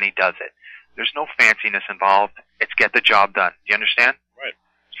 and he does it. There's no fanciness involved. It's get the job done. Do you understand? Right.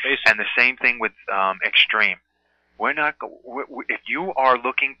 And the same thing with extreme. If you are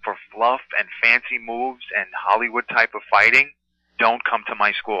looking for fluff and fancy moves and Hollywood type of fighting, don't come to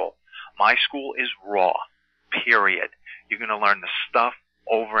my school. My school is raw, period. You're going to learn the stuff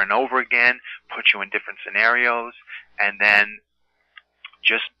over and over again, put you in different scenarios, and then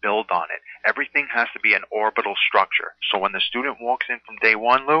just build on it. Everything has to be an orbital structure. So when the student walks in from day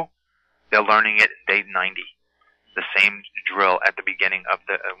one, Lou, they're learning it day 90. The same drill at the beginning of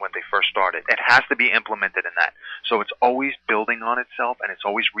when they first started. It has to be implemented in that. So it's always building on itself, and it's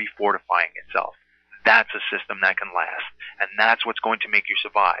always refortifying itself. That's a system that can last, and that's what's going to make you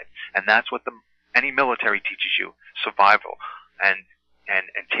survive. And that's what any military teaches you: survival and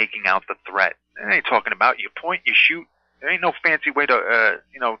taking out the threat. And they ain't talking about you point, you shoot. There ain't no fancy way to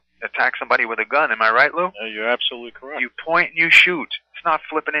attack somebody with a gun. Am I right, Lou? You're absolutely correct. You point and you shoot. It's not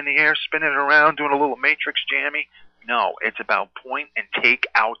flipping in the air, spinning it around, doing a little matrix jammy. No, it's about point and take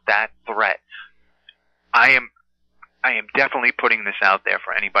out that threat. I am definitely putting this out there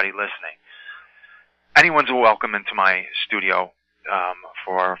for anybody listening. Anyone's welcome into my studio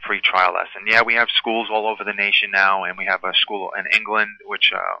for a free trial lesson. Yeah, we have schools all over the nation now, and we have a school in England,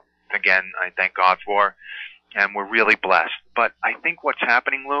 which, again, I thank God for, and we're really blessed. But I think what's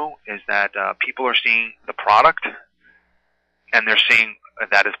happening, Lou, is that people are seeing the product, and they're seeing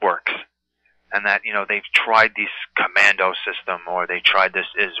that it works. And that, they've tried this commando system, or they tried this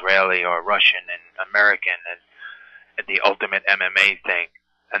Israeli or Russian and American and the ultimate MMA thing.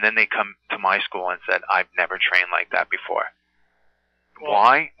 And then they come to my school and said, I've never trained like that before.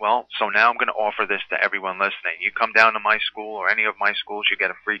 Why? Well, so now I'm going to offer this to everyone listening. You come down to my school or any of my schools, you get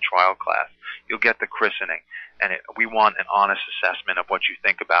a free trial class. You'll get the christening. And we want an honest assessment of what you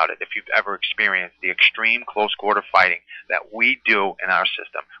think about it. If you've ever experienced the extreme close-quarter fighting that we do in our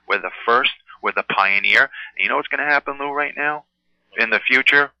system, we're the first, we're the pioneer. And you know what's going to happen, Lou, right now? In the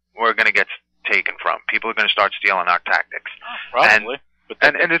future, we're going to get taken from. People are going to start stealing our tactics. Probably.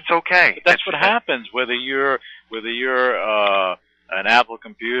 And it's okay. But that's what happens, whether you're an Apple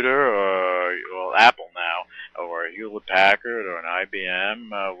computer or Apple now, or a Hewlett Packard or an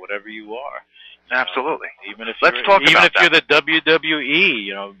IBM, whatever you are. Absolutely. Even if Let's talk about that. you're the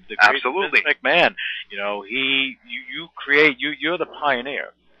WWE, the great Absolutely. Vince McMahon, you create, you're the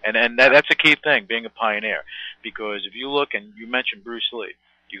pioneer. And that's a key thing, being a pioneer. Because if you look, and you mentioned Bruce Lee,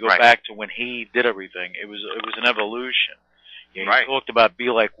 you go back to when he did everything, it was an evolution. You talked about be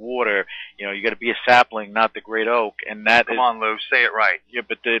like water. You got to be a sapling, not the great oak, and that. Come on, Lou, say it right. Yeah,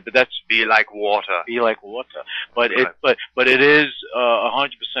 but that's be like water. Be like water. But it is 100%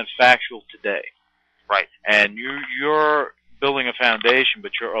 factual today. Right. And you're building a foundation,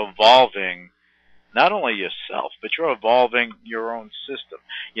 but you're evolving not only yourself, but you're evolving your own system.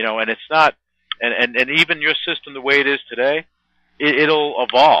 And it's not, and even your system the way it is today, it'll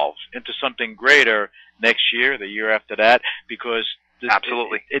evolve into something greater next year, the year after that, because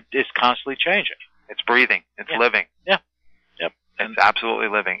absolutely, it's constantly changing. It's breathing. It's living. Yeah. Yep. It's absolutely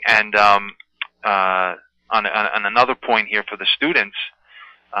living. And on another point here for the students,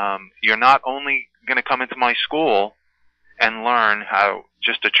 you're not only going to come into my school and learn how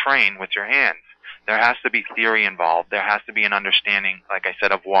just to train with your hands. There has to be theory involved. There has to be an understanding, like I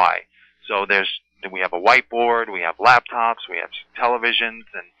said, of why. So we have a whiteboard, we have laptops, we have televisions,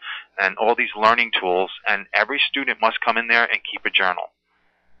 and all these learning tools, and every student must come in there and keep a journal.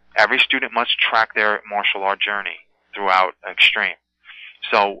 Every student must track their martial art journey throughout Extreme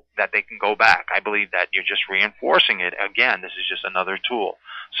so that they can go back. I believe that you're just reinforcing it. Again, this is just another tool.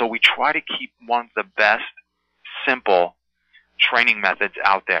 So we try to keep one of the best, simple training methods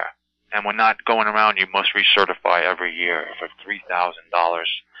out there. And we're not going around, you must recertify every year for $3,000.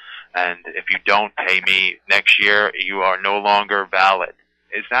 And if you don't pay me next year, you are no longer valid.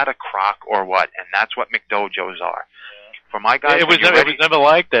 Is that a crock or what? And that's what McDojos are. For my guys, it was never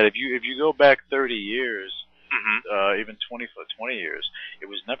like that. If you go back 30 years, even 20 years, it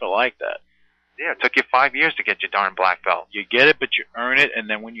was never like that. Yeah, it took you 5 years to get your darn black belt. You get it, but you earn it, and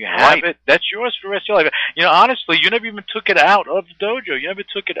then when you have it, that's yours for the rest of your life. Honestly, you never even took it out of the dojo. You never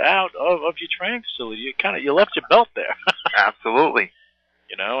took it out of your training facility. You left your belt there. Absolutely.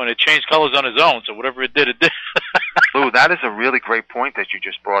 And it changed colors on its own, so whatever it did, it did. Lou, that is a really great point that you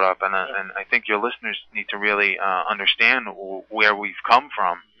just brought up, and I think your listeners need to really understand where we've come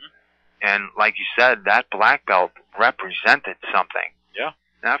from. And like you said, that black belt represented something. Yeah.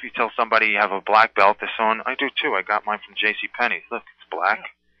 Now, if you tell somebody you have a black belt, they're saying, I do too. I got mine from JCPenney's. Look, it's black.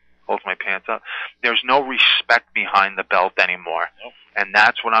 Holds my pants up. There's no respect behind the belt anymore. Nope. And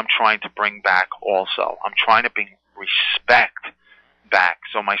that's what I'm trying to bring back also. I'm trying to bring respect back.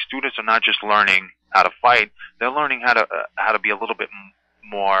 So my students are not just learning how to fight. They're learning how to be a little bit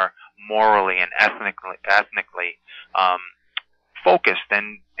more morally and ethnically focused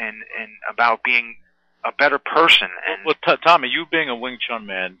and about being a better person. And Tommy, you being a Wing Chun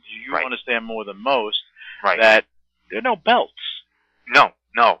man, you understand more than most right. that there are no belts. No,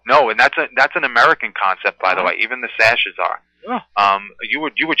 and that's an American concept, by the way. Even the sashes are. Yeah.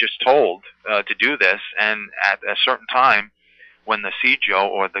 You were just told to do this, and at a certain time, when the Sijo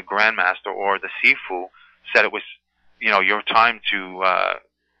or the Grandmaster or the Sifu said it was, your time to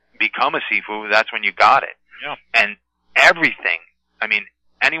become a Sifu, that's when you got it. Yeah. And everything. I mean,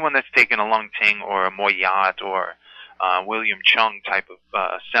 anyone that's taken a Lung Ting or a Moyat or William Chung type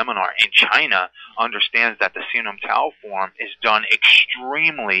of seminar in China understands that the Sinum Tao form is done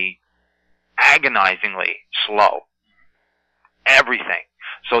extremely agonizingly slow. Everything.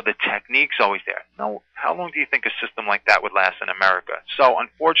 So the technique's always there. Now, how long do you think a system like that would last in America? So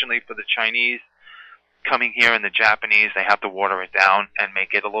unfortunately for the Chinese coming here and the Japanese, they have to water it down and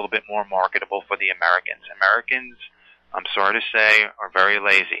make it a little bit more marketable for the Americans. Americans, I'm sorry to say, are very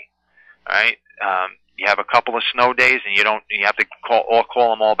lazy. All right? You have a couple of snow days, and you have to call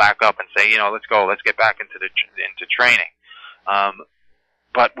them all back up and say, let's get back into training.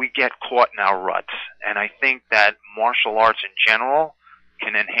 But we get caught in our ruts, and I think that martial arts in general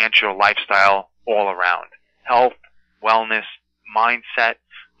can enhance your lifestyle all around: health, wellness, mindset,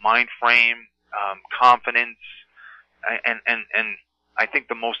 mind frame, confidence, and I think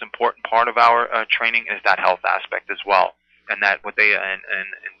the most important part of our training is that health aspect as well. And that what they in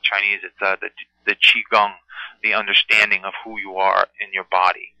Chinese, it's the qigong, the understanding of who you are in your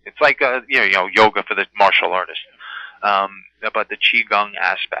body. It's like yoga for the martial artist, but the qigong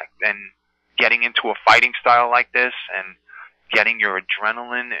aspect and getting into a fighting style like this and getting your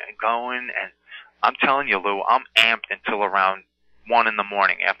adrenaline going. And I'm telling you, Lou, I'm amped until around 1 in the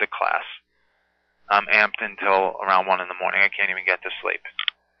morning after class. I'm amped until around 1 in the morning. I can't even get to sleep.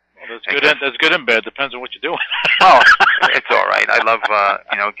 Well, that's good and bad. Depends on what you're doing. Oh, it's all right. I love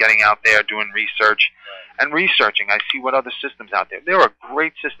getting out there, doing research, and researching. I see what other systems out there. There are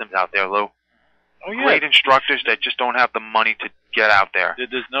great systems out there, Lou. Oh, yeah. Great instructors that just don't have the money to get out there.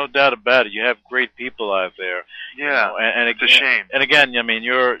 There's no doubt about it. You have great people out there. Yeah, and it's a shame. And again, I mean,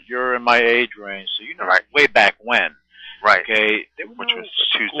 you're in my age range, so you know right. way back when. Right. Okay. Which was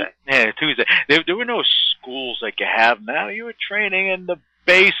Tuesday. Yeah, Tuesday. There were no schools like you have now. You were training in the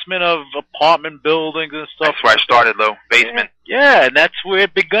basement of apartment buildings and stuff. That's where I started, Lou. Basement. Yeah, and that's where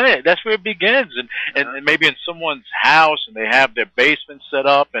it begins. That's where it begins, and maybe in someone's house, and they have their basement set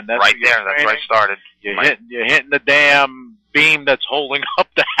up, and that's right there. That's where I started. You're hitting the damn beam that's holding up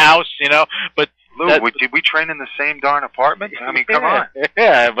the house, But Lou, did we train in the same darn apartment? I mean, come on.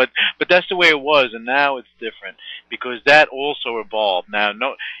 Yeah, but that's the way it was, and now it's different because that also evolved. Now,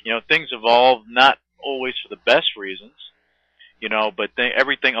 things evolve not always for the best reasons, but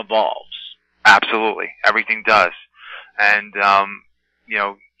everything evolves. Absolutely, everything does, and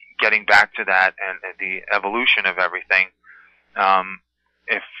getting back to that and the evolution of everything,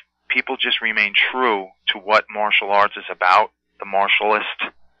 if people just remain true to what martial arts is about, the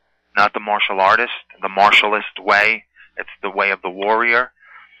martialist, not the martial artist, the martialist way, it's the way of the warrior,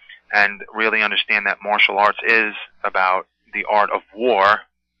 and really understand that martial arts is about the art of war,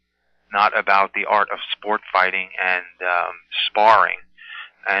 not about the art of sport fighting and sparring,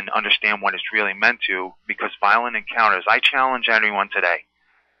 and understand what it's really meant to, because violent encounters, I challenge everyone today,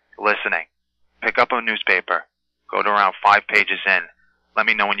 listening, pick up a newspaper, go to around 5 pages in, let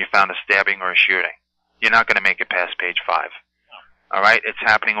me know when you found a stabbing or a shooting. You're not going to make it past page 5. All right? It's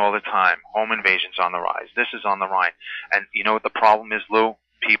happening all the time. Home invasion's on the rise. This is on the rise. And you know what the problem is, Lou?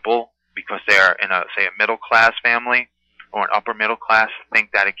 People, because they're in a middle-class family or an upper-middle class,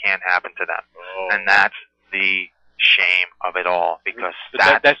 think that it can't happen to them. Oh. And that's the shame of it all, because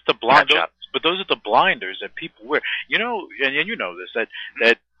that's the blind. But those are the blinders that people wear. And you know this,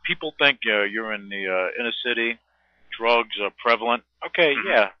 that people think you're in the inner city, drugs are prevalent. Okay,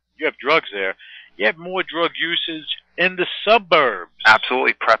 yeah, you have drugs there. You have more drug usage in the suburbs.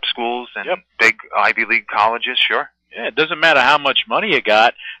 Absolutely, prep schools and big Ivy League colleges, sure. Yeah, it doesn't matter how much money you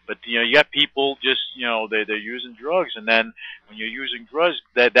got, but you got people just they're using drugs, and then when you're using drugs,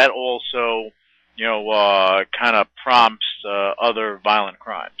 that also kind of prompts other violent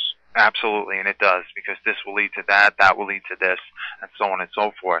crimes. Absolutely, and it does, because this will lead to that will lead to this, and so on and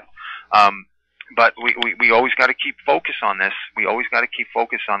so forth. But we always got to keep focus on this. We always got to keep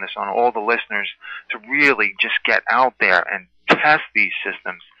focus on this, on all the listeners, to really just get out there and test these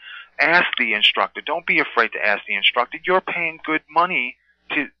systems. Ask the instructor. Don't be afraid to ask the instructor. You're paying good money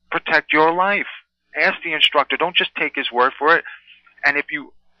to protect your life. Ask the instructor. Don't just take his word for it. And if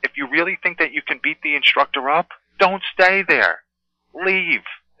you really think that you can beat the instructor up, don't stay there. Leave.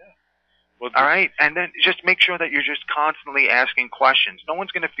 All right? And then just make sure that you're just constantly asking questions. No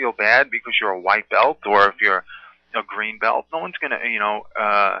one's going to feel bad because you're a white belt, or if you're a green belt. No one's going to,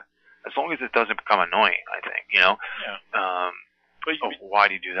 as long as it doesn't become annoying, I think, Yeah. Why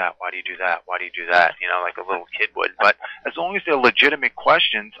do you do that? Why do you do that? Why do you do that? Like a little kid would. But as long as they're legitimate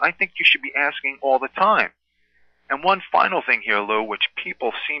questions, I think you should be asking all the time. And one final thing here, Lou, which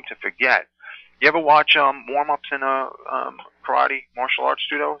people seem to forget. You ever watch warm-ups in a karate martial arts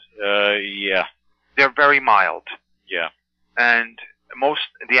studios? Yeah. They're very mild. Yeah. And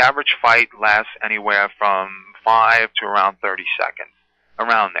the average fight lasts anywhere from 5 to around 30 seconds,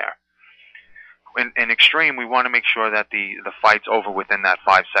 around there. In extreme, we want to make sure that the fight's over within that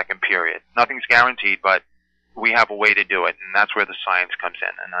 5-second period. Nothing's guaranteed, but we have a way to do it, and that's where the science comes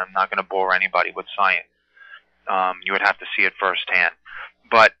in. And I'm not going to bore anybody with science. You would have to see it firsthand.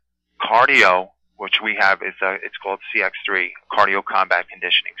 But cardio, which we have, it's called CX3, cardio combat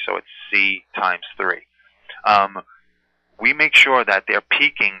conditioning. So it's C times 3. We make sure that they're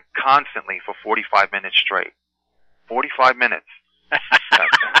peaking constantly for 45 minutes straight. 45 minutes.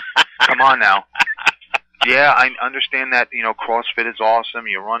 Come on now. Yeah, I understand that, CrossFit is awesome,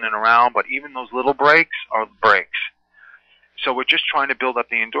 you're running around, but even those little breaks are breaks. So we're just trying to build up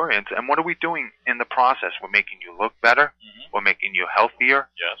the endurance. And what are we doing in the process? We're making you look better. Mm-hmm. We're making you healthier.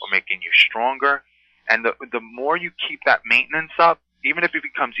 Yes. We're making you stronger. And the more you keep that maintenance up, even if it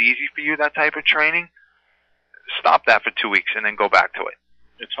becomes easy for you, that type of training, stop that for 2 weeks and then go back to it.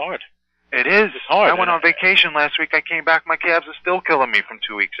 It's hard. It is. It's hard. I went on vacation last week. I came back. My calves are still killing me from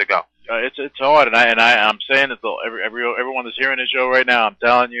 2 weeks ago. It's hard, and I'm saying it to everyone that's hearing the show right now. I'm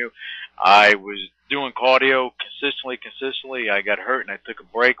telling you, I was doing cardio consistently. I got hurt, and I took a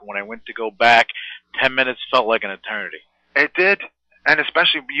break. When I went to go back, 10 minutes felt like an eternity. It did. And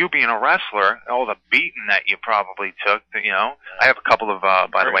especially you being a wrestler, all the beating that you probably took, I have a couple of,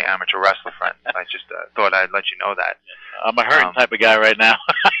 by the way, amateur wrestler friends. I just thought I'd let you know that. I'm a hurting type of guy right now.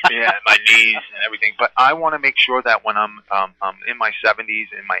 Yeah, my knees and everything. But I want to make sure that when I'm in my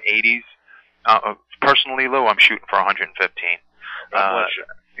 70s, in my 80s, personally, Lou, I'm shooting for 115.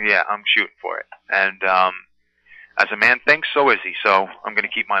 Yeah, I'm shooting for it. And as a man thinks, so is he. So I'm going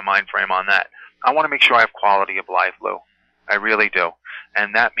to keep my mind frame on that. I want to make sure I have quality of life, Lou. I really do.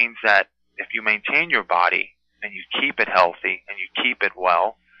 And that means that if you maintain your body and you keep it healthy and you keep it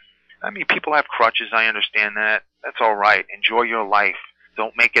well, I mean, people have crutches. I understand that. That's all right. Enjoy your life.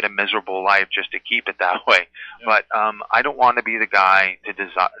 Don't make it a miserable life just to keep it that way. Yeah. But I don't want to be the guy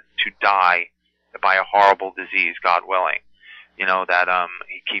to die by a horrible disease, God willing. That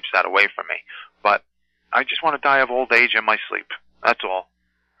he keeps that away from me. but I just want to die of old age in my sleep. That's all.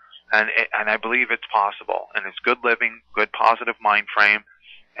 And I believe it's possible. And it's good living, good positive mind frame,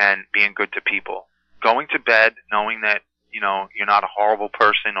 and being good to people. Going to bed knowing that, you're not a horrible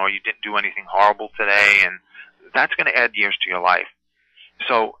person or you didn't do anything horrible today, and that's going to add years to your life.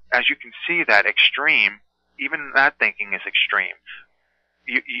 So as you can see, that extreme, even that thinking is extreme.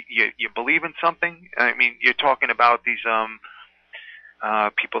 You believe in something. I mean, you're talking about these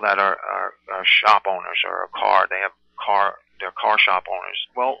people that are shop owners or they're car shop owners.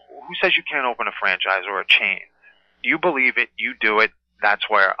 Well, who says you can't open a franchise or a chain? You believe it, you do it. That's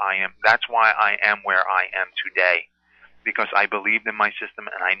where I am. That's why I am where I am today, because I believed in my system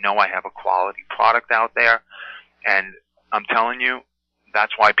and I know I have a quality product out there. And I'm telling you,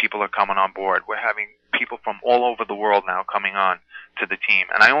 that's why people are coming on board. We're having people from all over the world now coming on to the team,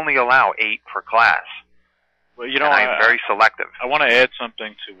 and I only allow 8 per class. Well, I'm very selective. I want to add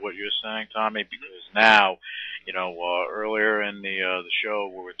something to what you're saying, Tommy, because now, earlier in the show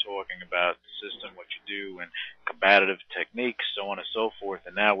we were talking about the system, what you do, and combative techniques, so on and so forth,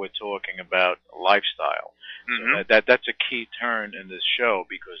 and now we're talking about lifestyle. Mm-hmm. So that's a key turn in this show,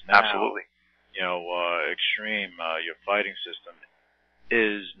 because now, absolutely, extreme, your fighting system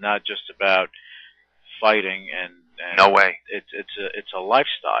is not just about fighting, and no way. It's a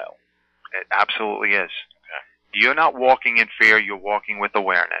lifestyle. It absolutely is. You're not walking in fear, you're walking with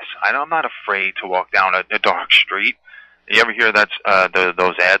awareness. I'm not afraid to walk down a dark street. You ever hear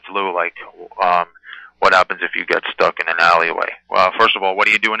those ads, Lou, like, what happens if you get stuck in an alleyway? Well, first of all, what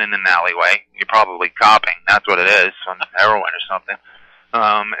are you doing in an alleyway? You're probably copping. That's what it is, on heroin or something.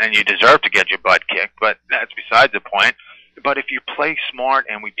 And you deserve to get your butt kicked, but that's besides the point. But if you play smart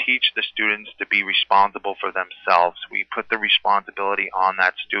and we teach the students to be responsible for themselves, we put the responsibility on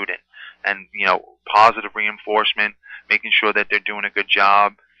that student. And, positive reinforcement, making sure that they're doing a good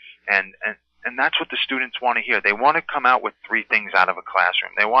job. And that's what the students want to hear. They want to come out with 3 things out of a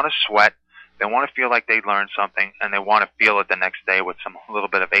classroom. They want to sweat, they want to feel like they learned something, and they want to feel it the next day with a little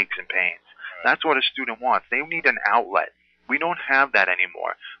bit of aches and pains. That's what a student wants. They need an outlet. We don't have that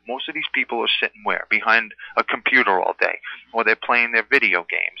anymore. Most of these people are sitting where? Behind a computer all day, or they're playing their video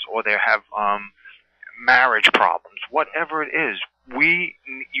games, or they have marriage problems, whatever it is.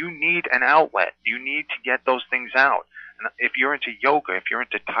 You need an outlet. You need to get those things out. And if you're into yoga, if you're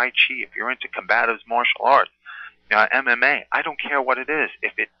into Tai Chi, if you're into combative martial arts, MMA, I don't care what it is.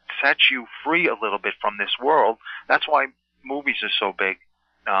 If it sets you free a little bit from this world, that's why movies are so big,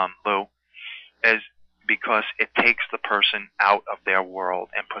 Lou, is because it takes the person out of their world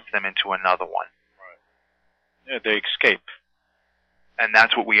and puts them into another one. Right. Yeah, they escape. And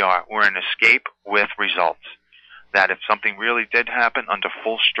that's what we are. We're an escape with results. That if something really did happen under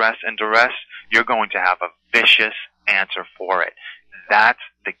full stress and duress, you're going to have a vicious answer for it. That's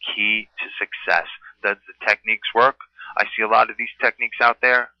the key to success. Does the techniques work? I see a lot of these techniques out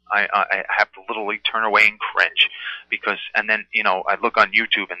there. I have to literally turn away and cringe and then, I look on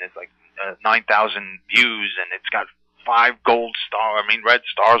YouTube and there's like 9,000 views and it's got 5 red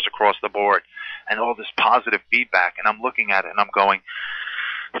stars across the board and all this positive feedback. And I'm looking at it and I'm going,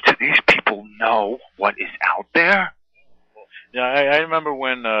 do these people know what is out there? Yeah, I remember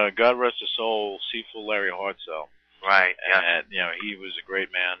when, God rest his soul, Seafool Larry Hartzell. Right. And he was a great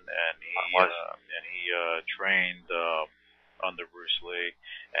man, and he trained under Bruce Lee,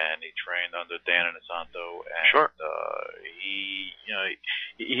 and he trained under Dan Inosanto, and sure.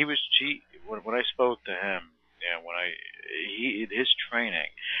 When I spoke to him, his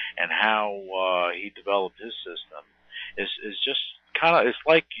training and how he developed his system is just kind of, it's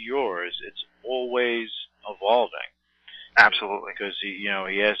like yours. It's always evolving. Absolutely. Because he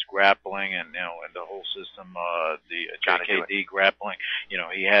has grappling and and the whole system, the JKD grappling.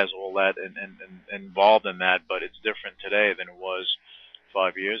 He has all that and involved in that, but it's different today than it was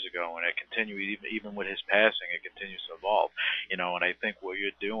 5 years ago, and it continues even with his passing. It continues to evolve. And I think what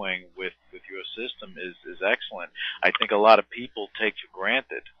you're doing with your system is excellent. I think a lot of people take for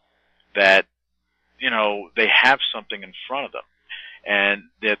granted that they have something in front of them, and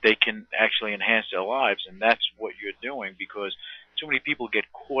that they can actually enhance their lives, and that's what you're doing, because too many people get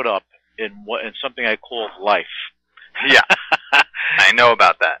caught up in something I call life. Yeah, I know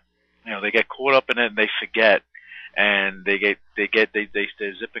about that. They get caught up in it and they forget, and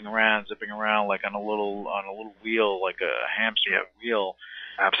they're zipping around like on a little wheel, like a hamster wheel.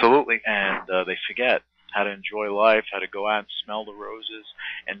 Absolutely. And they forget how to enjoy life, how to go out and smell the roses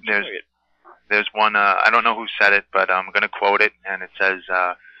and enjoy it. There's one, I don't know who said it, but I'm going to quote it, and it says,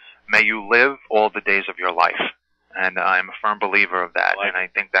 may you live all the days of your life. And I'm a firm believer of that, and I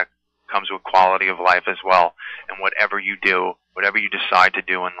think that comes with quality of life as well. And whatever you do, whatever you decide to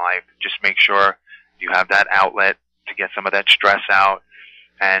do in life, just make sure you have that outlet to get some of that stress out.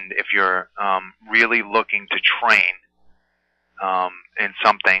 And if you're really looking to train in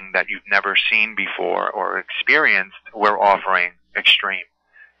something that you've never seen before or experienced, we're offering Extreme.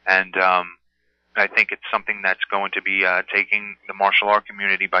 And I think it's something that's going to be taking the martial art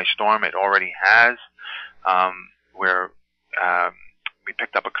community by storm. It already has. We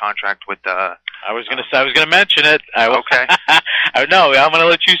picked up a contract with the... I was gonna mention it. Okay. No, I'm gonna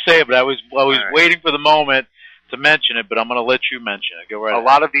let you say it, but I was waiting for the moment to mention it, but I'm gonna let you mention it. Go right ahead. A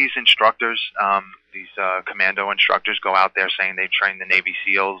lot of these instructors, these commando instructors, go out there saying they train the Navy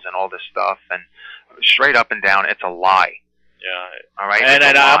SEALs and all this stuff, and straight up and down, it's a lie. Yeah. All right. And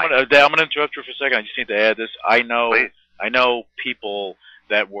I'm gonna interrupt you for a second. I just need to add this. I know people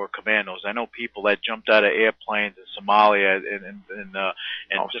that were commandos. I know people that jumped out of airplanes in Somalia and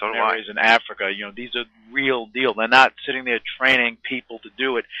different areas in Africa. You know, these are real deal. They're not sitting there training people to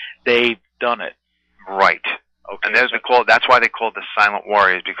do it. They've done it. Right. Okay. And that's why they call it the silent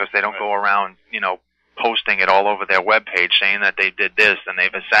warriors, because they don't go around, posting it all over their webpage saying that they did this and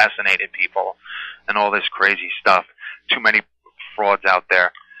they've assassinated people and all this crazy stuff. Too many frauds out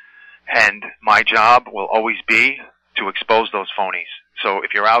there. And my job will always be to expose those phonies. So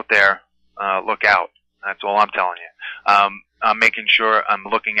if you're out there, look out. That's all I'm telling you. I'm making sure I'm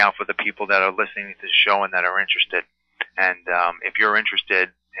looking out for the people that are listening to the show and that are interested. And if you're interested,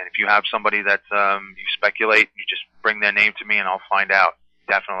 and if you have somebody that you speculate, you just bring their name to me and I'll find out.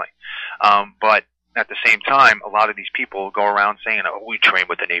 Definitely. But at the same time, a lot of these people go around saying, oh, we train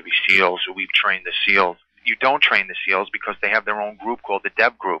with the Navy SEALs, or we've trained the SEALs. You don't train the SEALs because they have their own group called the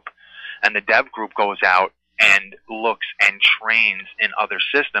Dev Group. And the Dev Group goes out and looks and trains in other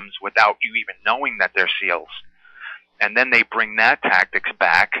systems without you even knowing that they're SEALs. And then they bring that tactics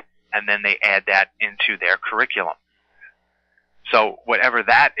back, and then they add that into their curriculum. So whatever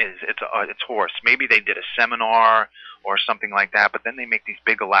that is, it's horse. Maybe they did a seminar or something like that, but then they make these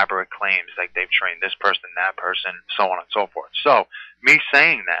big elaborate claims like they've trained this person, that person, so on and so forth. So me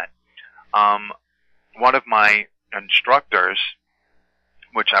saying that, one of my instructors,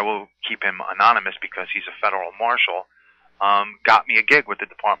 which I will keep him anonymous because he's a federal marshal, got me a gig with the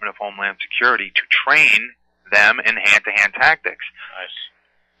Department of Homeland Security to train them in hand-to-hand tactics. Nice.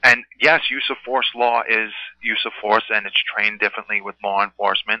 And yes, use of force law is use of force, and it's trained differently with law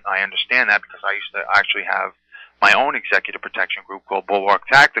enforcement. I understand that because I used to actually have my own executive protection group called Bulwark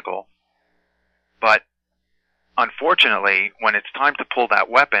Tactical. But unfortunately, when it's time to pull that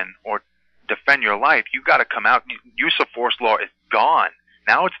weapon or defend your life, you got to come out. Use of force law is gone.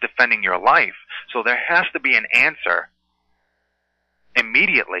 Now it's defending your life. So there has to be an answer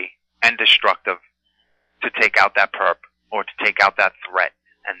immediately and destructive to take out that perp or to take out that threat.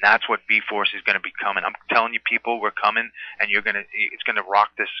 And that's what V-Force is going to become. And I'm telling you, people, we're coming, and it's going to rock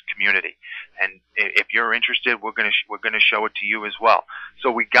this community. And if you're interested, we're going to show it to you as well.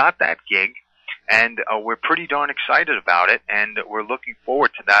 So we got that gig, and we're pretty darn excited about it, and we're looking forward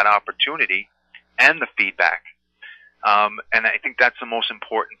to that opportunity and the feedback. And I think that's the most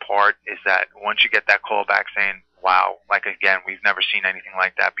important part, is that once you get that call back saying, wow, like again, we've never seen anything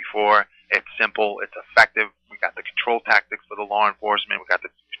like that before. It's simple, it's effective. We got the control tactics for the law enforcement. We got the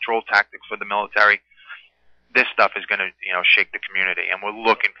control tactics for the military. This stuff is going to, shake the community, and we're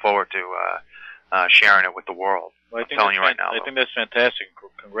looking forward to sharing it with the world. Well, I'm telling you right now. I think that's fantastic.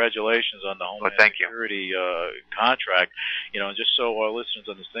 Congratulations on the Homeland Security contract. Just so our listeners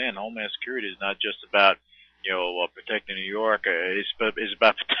understand, Homeland Security is not just about protecting New York. It's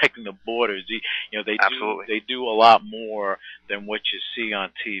about protecting the borders. They do a lot more than what you see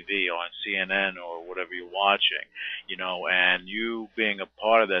on TV or on CNN or whatever you're watching. And you being a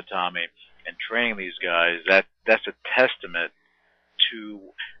part of that, Tommy, and training these guys, that's a testament to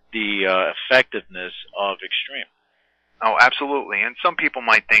the effectiveness of Extreme. Oh, absolutely. And some people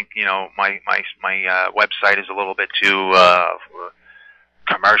might think, my website is a little bit too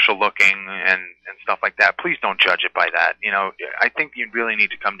commercial looking and stuff like that. Please don't judge it by that. I think you really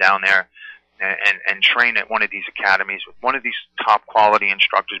need to come down there and train at one of these academies with one of these top quality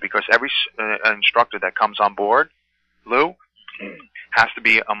instructors, because every instructor that comes on board, Lou, has to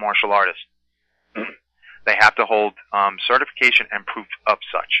be a martial artist. They have to hold certification and proof of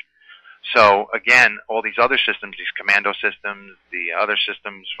such. So again, all these other systems, these commando systems, the other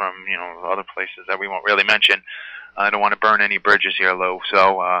systems from other places that we won't really mention. I don't want to burn any bridges here, Lou,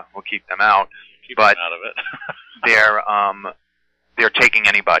 so we'll keep them out. Keep them out of it. They're taking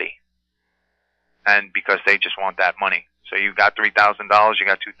anybody, and because they just want that money. So you got $3,000, you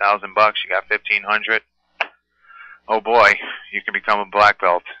got $2,000, you got $1,500. Oh boy, you can become a black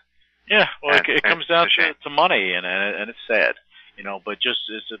belt. Yeah, well, And it comes down it's a shame. to money, and it's sad, you know. But just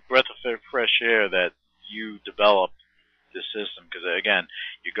it's a breath of fresh air that you develop this system, because again,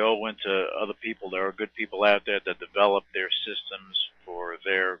 you go into other people. There are good people out there that develop their systems for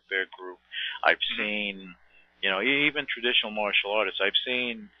their group. I've seen, you know, even traditional martial artists. I've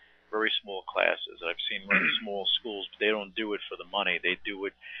seen very small classes. I've seen very small schools, but they don't do it for the money. They do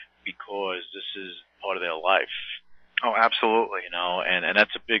it because this is part of their life. Oh, absolutely. You know, and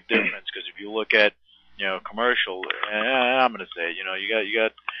that's a big difference, because if you look at, you know, commercial, and I'm going to say, you know, you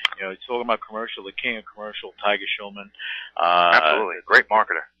got, you know, talking about commercial, the king of commercial, Tiger Schulman. Absolutely, great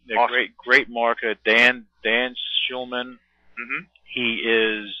marketer. Awesome. Great marketer, Dan Schulman. Mm-hmm. He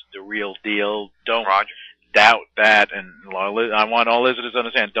is the real deal. Don't Roger. doubt that, and I want all listeners to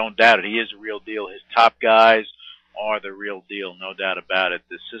understand. Don't doubt it. He is the real deal. His top guys are the real deal, no doubt about it.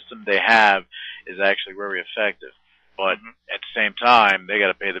 The system they have is actually very effective. But at the same time, they got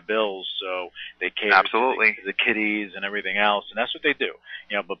to pay the bills, so they cater to the kiddies and everything else, and that's what they do.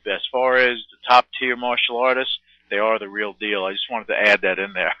 You know, but as far as the top tier martial artists, they are the real deal. I just wanted to add that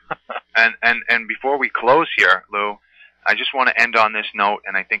in there. and before we close here, Lou, I just want to end on this note,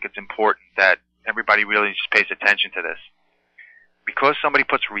 and I think it's important that everybody really just pays attention to this. Because somebody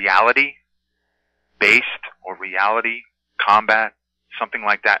puts reality-based or reality combat, something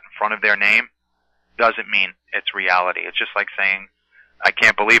like that, in front of their name, doesn't mean it's reality. It's just like saying, I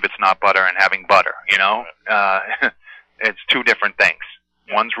can't believe it's not butter and having butter, you know? It's two different things.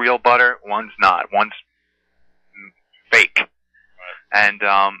 One's real butter, one's not. One's fake. And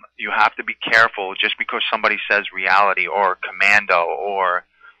you have to be careful just because somebody says reality or commando or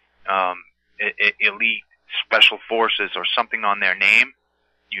elite special forces or something on their name.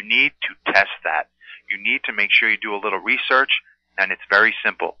 You need to test that. You need to make sure you do a little research, and it's very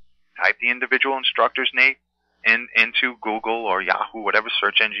simple. Type the individual instructor's name into Google or Yahoo, whatever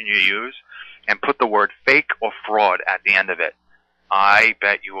search engine you use, and put the word fake or fraud at the end of it. I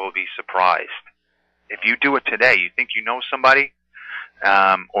bet you will be surprised. If you do it today, you think you know somebody,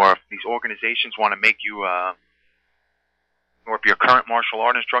 or if these organizations want to make you, or if you're a current martial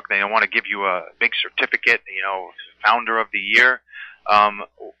art instructor, they want to give you a big certificate, you know, founder of the year.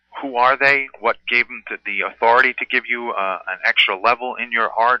 Who are they? What gave them the authority to give you an extra level in your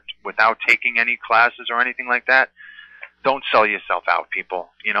art without taking any classes or anything like that? Don't sell yourself out, people.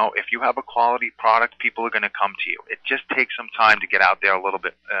 You know, if you have a quality product, people are going to come to you. It just takes some time to get out there a little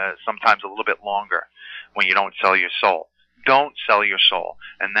bit, sometimes a little bit longer when you don't sell your soul. Don't sell your soul.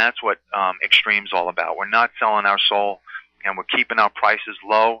 And that's what Extreme's all about. We're not selling our soul, and we're keeping our prices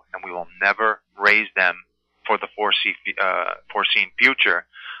low, and we will never raise them for the foreseen future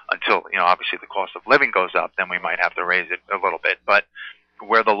until, you know, obviously the cost of living goes up, then we might have to raise it a little bit. But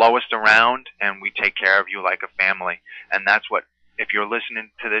we're the lowest around, and we take care of you like a family. And that's what, if you're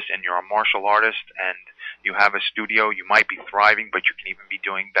listening to this and you're a martial artist and you have a studio, you might be thriving, but you can even be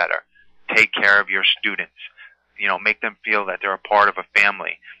doing better. Take care of your students. You know, make them feel that they're a part of a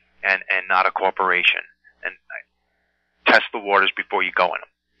family and not a corporation. And test the waters before you go in them.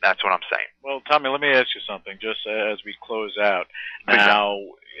 That's what I'm saying. Well, Tommy, let me ask you something, just as we close out. Now,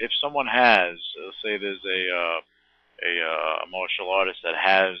 if someone has, say there's a martial artist that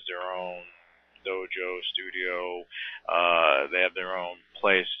has their own dojo, studio, they have their own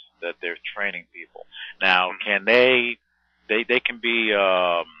place that they're training people. Now, can they can be,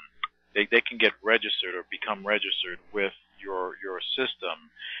 they can get registered or become registered with your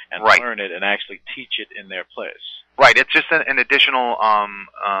system and learn it and actually teach it in their place. Right. It's just an additional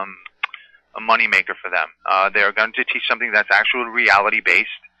a money maker for them. They're going to teach something that's actually reality-based.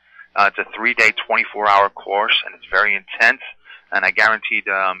 It's a 3-day, 24-hour course, and it's very intense. And I guaranteed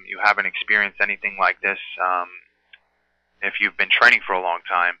you haven't experienced anything like this if you've been training for a long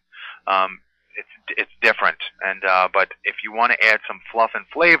time. It's different. And but if you want to add some fluff and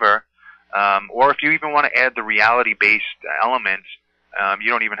flavor, or if you even want to add the reality-based element, you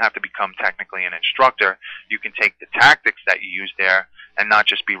don't even have to become technically an instructor. You can take the tactics that you use there and not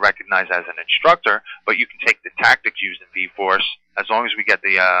just be recognized as an instructor, but you can take the tactics used in V-Force. As long as we get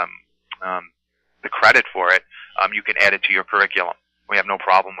the credit for it, you can add it to your curriculum. We have no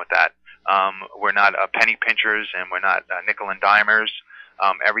problem with that. We're not penny pinchers, and we're not nickel and dimers.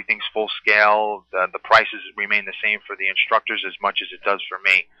 Everything's full scale. The prices remain the same for the instructors as much as it does for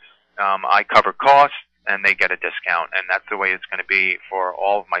me. I cover costs, and they get a discount, and that's the way it's going to be for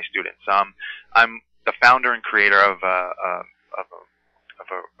all of my students. I'm the founder and creator of a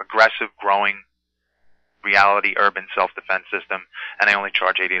aggressive, growing reality urban self-defense system, and I only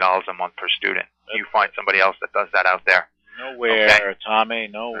charge $80 a month per student. You find somebody else that does that out there. Nowhere, Okay. Tommy,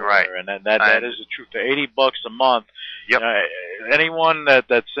 nowhere. Right. And that is the truth. For $80 a month, Yep. Anyone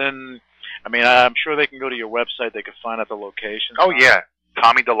that's in, I mean, I'm sure they can go to your website. They can find out the location. Oh, yeah.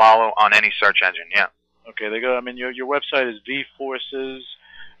 Tommy Di Lallo on any search engine, yeah. Okay, they go. I mean, your website is VForces.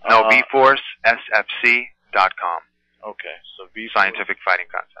 No, VForceSFC.com. Okay, so Scientific Fighting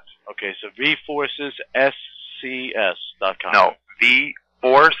Concepts. Okay, so VForcesSCS.com. No,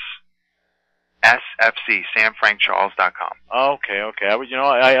 VForceSFC, SamFrankCharles.com. Okay.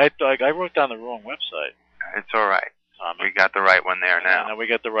 I wrote down the wrong website. It's all right. We got the right one there now. No, we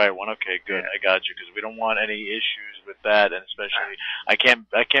got the right one. Okay, good. I got you, because we don't want any issues with that, and especially I can't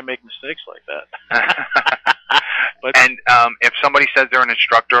make mistakes like that. And if somebody says they're an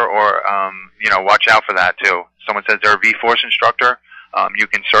instructor, or watch out for that too. Someone says they're a V-Force instructor, you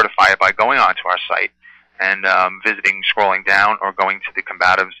can certify it by going onto our site and scrolling down, or going to the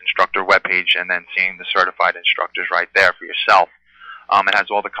Combatives instructor webpage and then seeing the certified instructors right there for yourself. It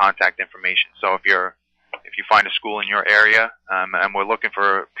has all the contact information. So if you find a school in your area, and we're looking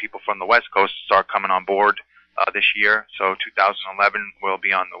for people from the West Coast to start coming on board this year. So 2011 we'll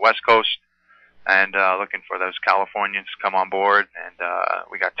be on the West Coast, and looking for those Californians to come on board. And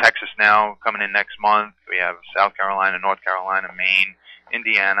we got Texas now coming in next month. We have South Carolina, North Carolina, Maine,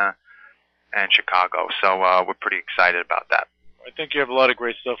 Indiana, and Chicago. So we're pretty excited about that. I think you have a lot of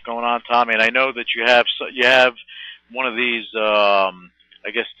great stuff going on, Tommy, and I know that you have one of these, I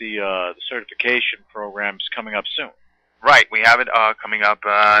guess the certification programs coming up soon. Right, we have it coming up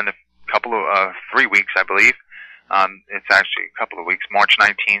in a couple of 3 weeks, I believe. It's actually a couple of weeks, March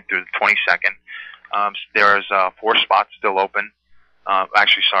 19th through the 22nd. There's 4 spots still open.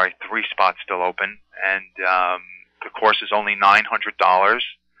 3 spots still open, and the course is only $900.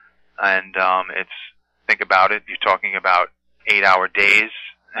 And think about it, you're talking about 8-hour days,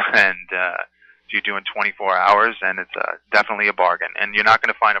 and you're doing 24 hours, and it's definitely a bargain. And you're not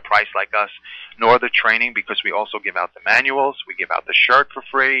going to find a price like us, nor the training, because we also give out the manuals, we give out the shirt for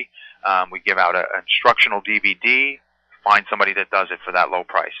free, we give out an instructional DVD. Find somebody that does it for that low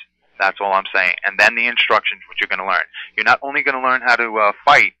price. That's all I'm saying. And then the instructions, which you're going to learn. You're not only going to learn how to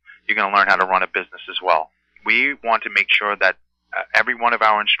fight, you're going to learn how to run a business as well. We want to make sure that every one of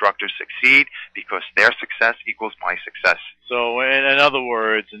our instructors succeed, because their success equals my success. So, in other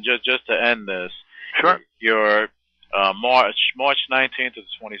words, and just to end this, sure, your March 19th to the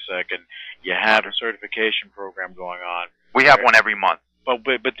 22nd, you have a certification program going on. We have one every month. But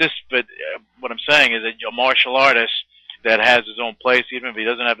what I'm saying is that a martial artist that has his own place, even if he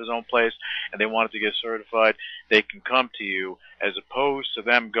doesn't have his own place, and they wanted to get certified, they can come to you, as opposed to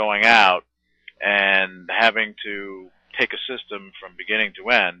them going out and having to take a system from beginning to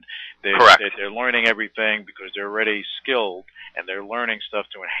end. They're learning everything because they're already skilled, and they're learning stuff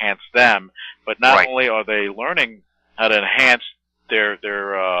to enhance them. But not only are they learning how to enhance their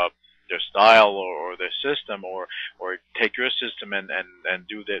style or their system, or take your system and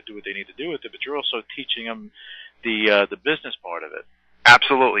do what they need to do with it, but you're also teaching them the business part of it.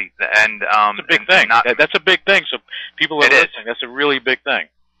 Absolutely, and it's a big thing. That's a big thing. So people are listening. That's a really big thing.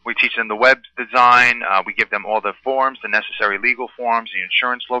 We teach them the web design. We give them all the forms, the necessary legal forms, the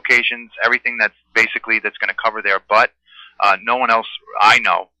insurance locations, everything that's going to cover their butt. No one else I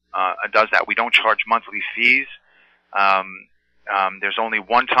know does that. We don't charge monthly fees. There's only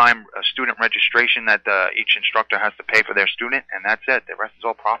one-time student registration that each instructor has to pay for their student, and that's it. The rest is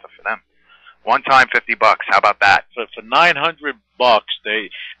all profit for them. One time, $50. How about that? So for $900,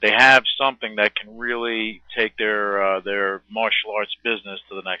 they have something that can really take their martial arts business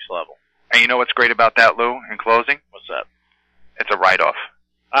to the next level. And you know what's great about that, Lou? In closing, what's that? It's a write-off.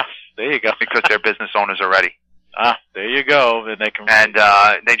 There you go. Because they're business owners already. There you go. And they can. And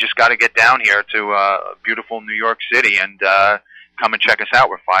they just got to get down here to beautiful New York City and come and check us out.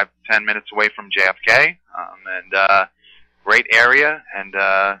 We're 5-10 minutes away from JFK, and great area. And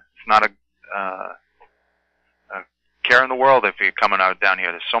it's not a care in the world if you're coming out down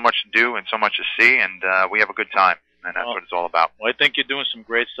here. There's so much to do and so much to see, and we have a good time, and that's what it's all about. Well, I think you're doing some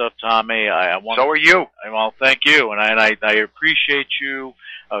great stuff, Tommy. So are you. Well, thank you, and I appreciate you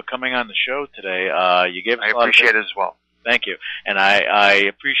coming on the show today. You gave us a lot of appreciate it as well. Thank you, and I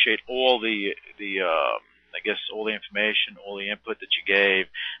appreciate all the I guess all the information, all the input that you gave.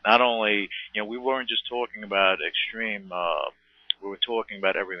 Not only, we weren't just talking about extreme. We were talking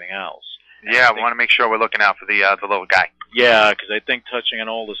about everything else. Yeah, we want to make sure we're looking out for the little guy. Yeah, because I think touching on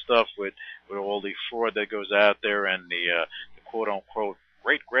all the stuff with all the fraud that goes out there, and the quote-unquote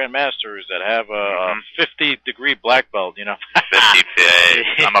great grandmasters that have a 50-degree black belt, 50.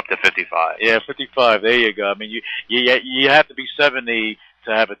 I'm up to 55. Yeah, 55. There you go. I mean, you have to be 70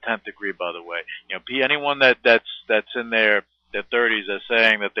 to have a 10th degree, by the way. You know, anyone that's in their 30s that's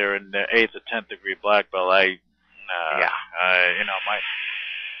saying that they're in their 8th or 10th degree black belt, let's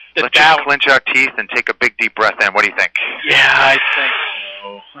just clench our teeth and take a big deep breath in. What do you think? Yeah, I think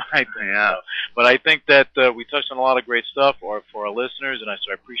so. So. But I think that we touched on a lot of great stuff for our listeners, and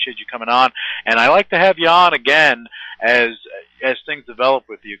so I appreciate you coming on. And I like to have you on again as things develop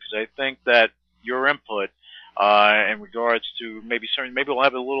with you, because I think that your input in regards to maybe we'll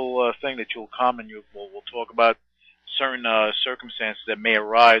have a little thing that you'll come and we'll talk about certain circumstances that may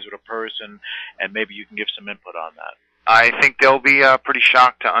arise with a person, and maybe you can give some input on that. I think they'll be pretty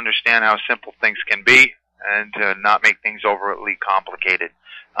shocked to understand how simple things can be and to not make things overly complicated.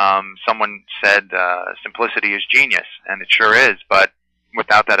 Someone said simplicity is genius, and it sure is, but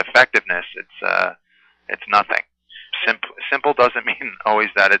without that effectiveness, it's nothing. Simple doesn't mean always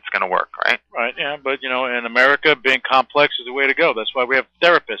that it's going to work, right? Right, yeah, but, you know, in America, being complex is the way to go. That's why we have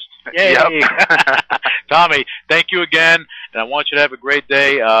therapists. Yay! Yep. Tommy, thank you again, and I want you to have a great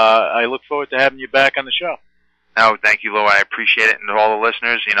day. I look forward to having you back on the show. No, thank you, Lou. I appreciate it. And to all the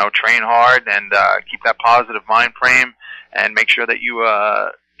listeners, you know, train hard and keep that positive mind frame, and make sure that you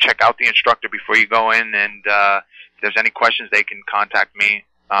check out the instructor before you go in. And if there's any questions, they can contact me,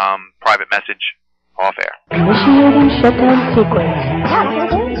 private message, off air. Initiating shutdown sequence.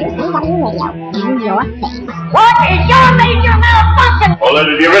 What is your major malfunction? So let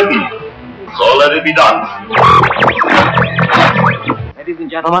it be written. So let it be done. Ladies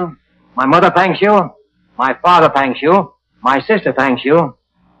and gentlemen, my mother thanks you, my father thanks you, my sister thanks you,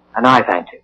 and I thank you.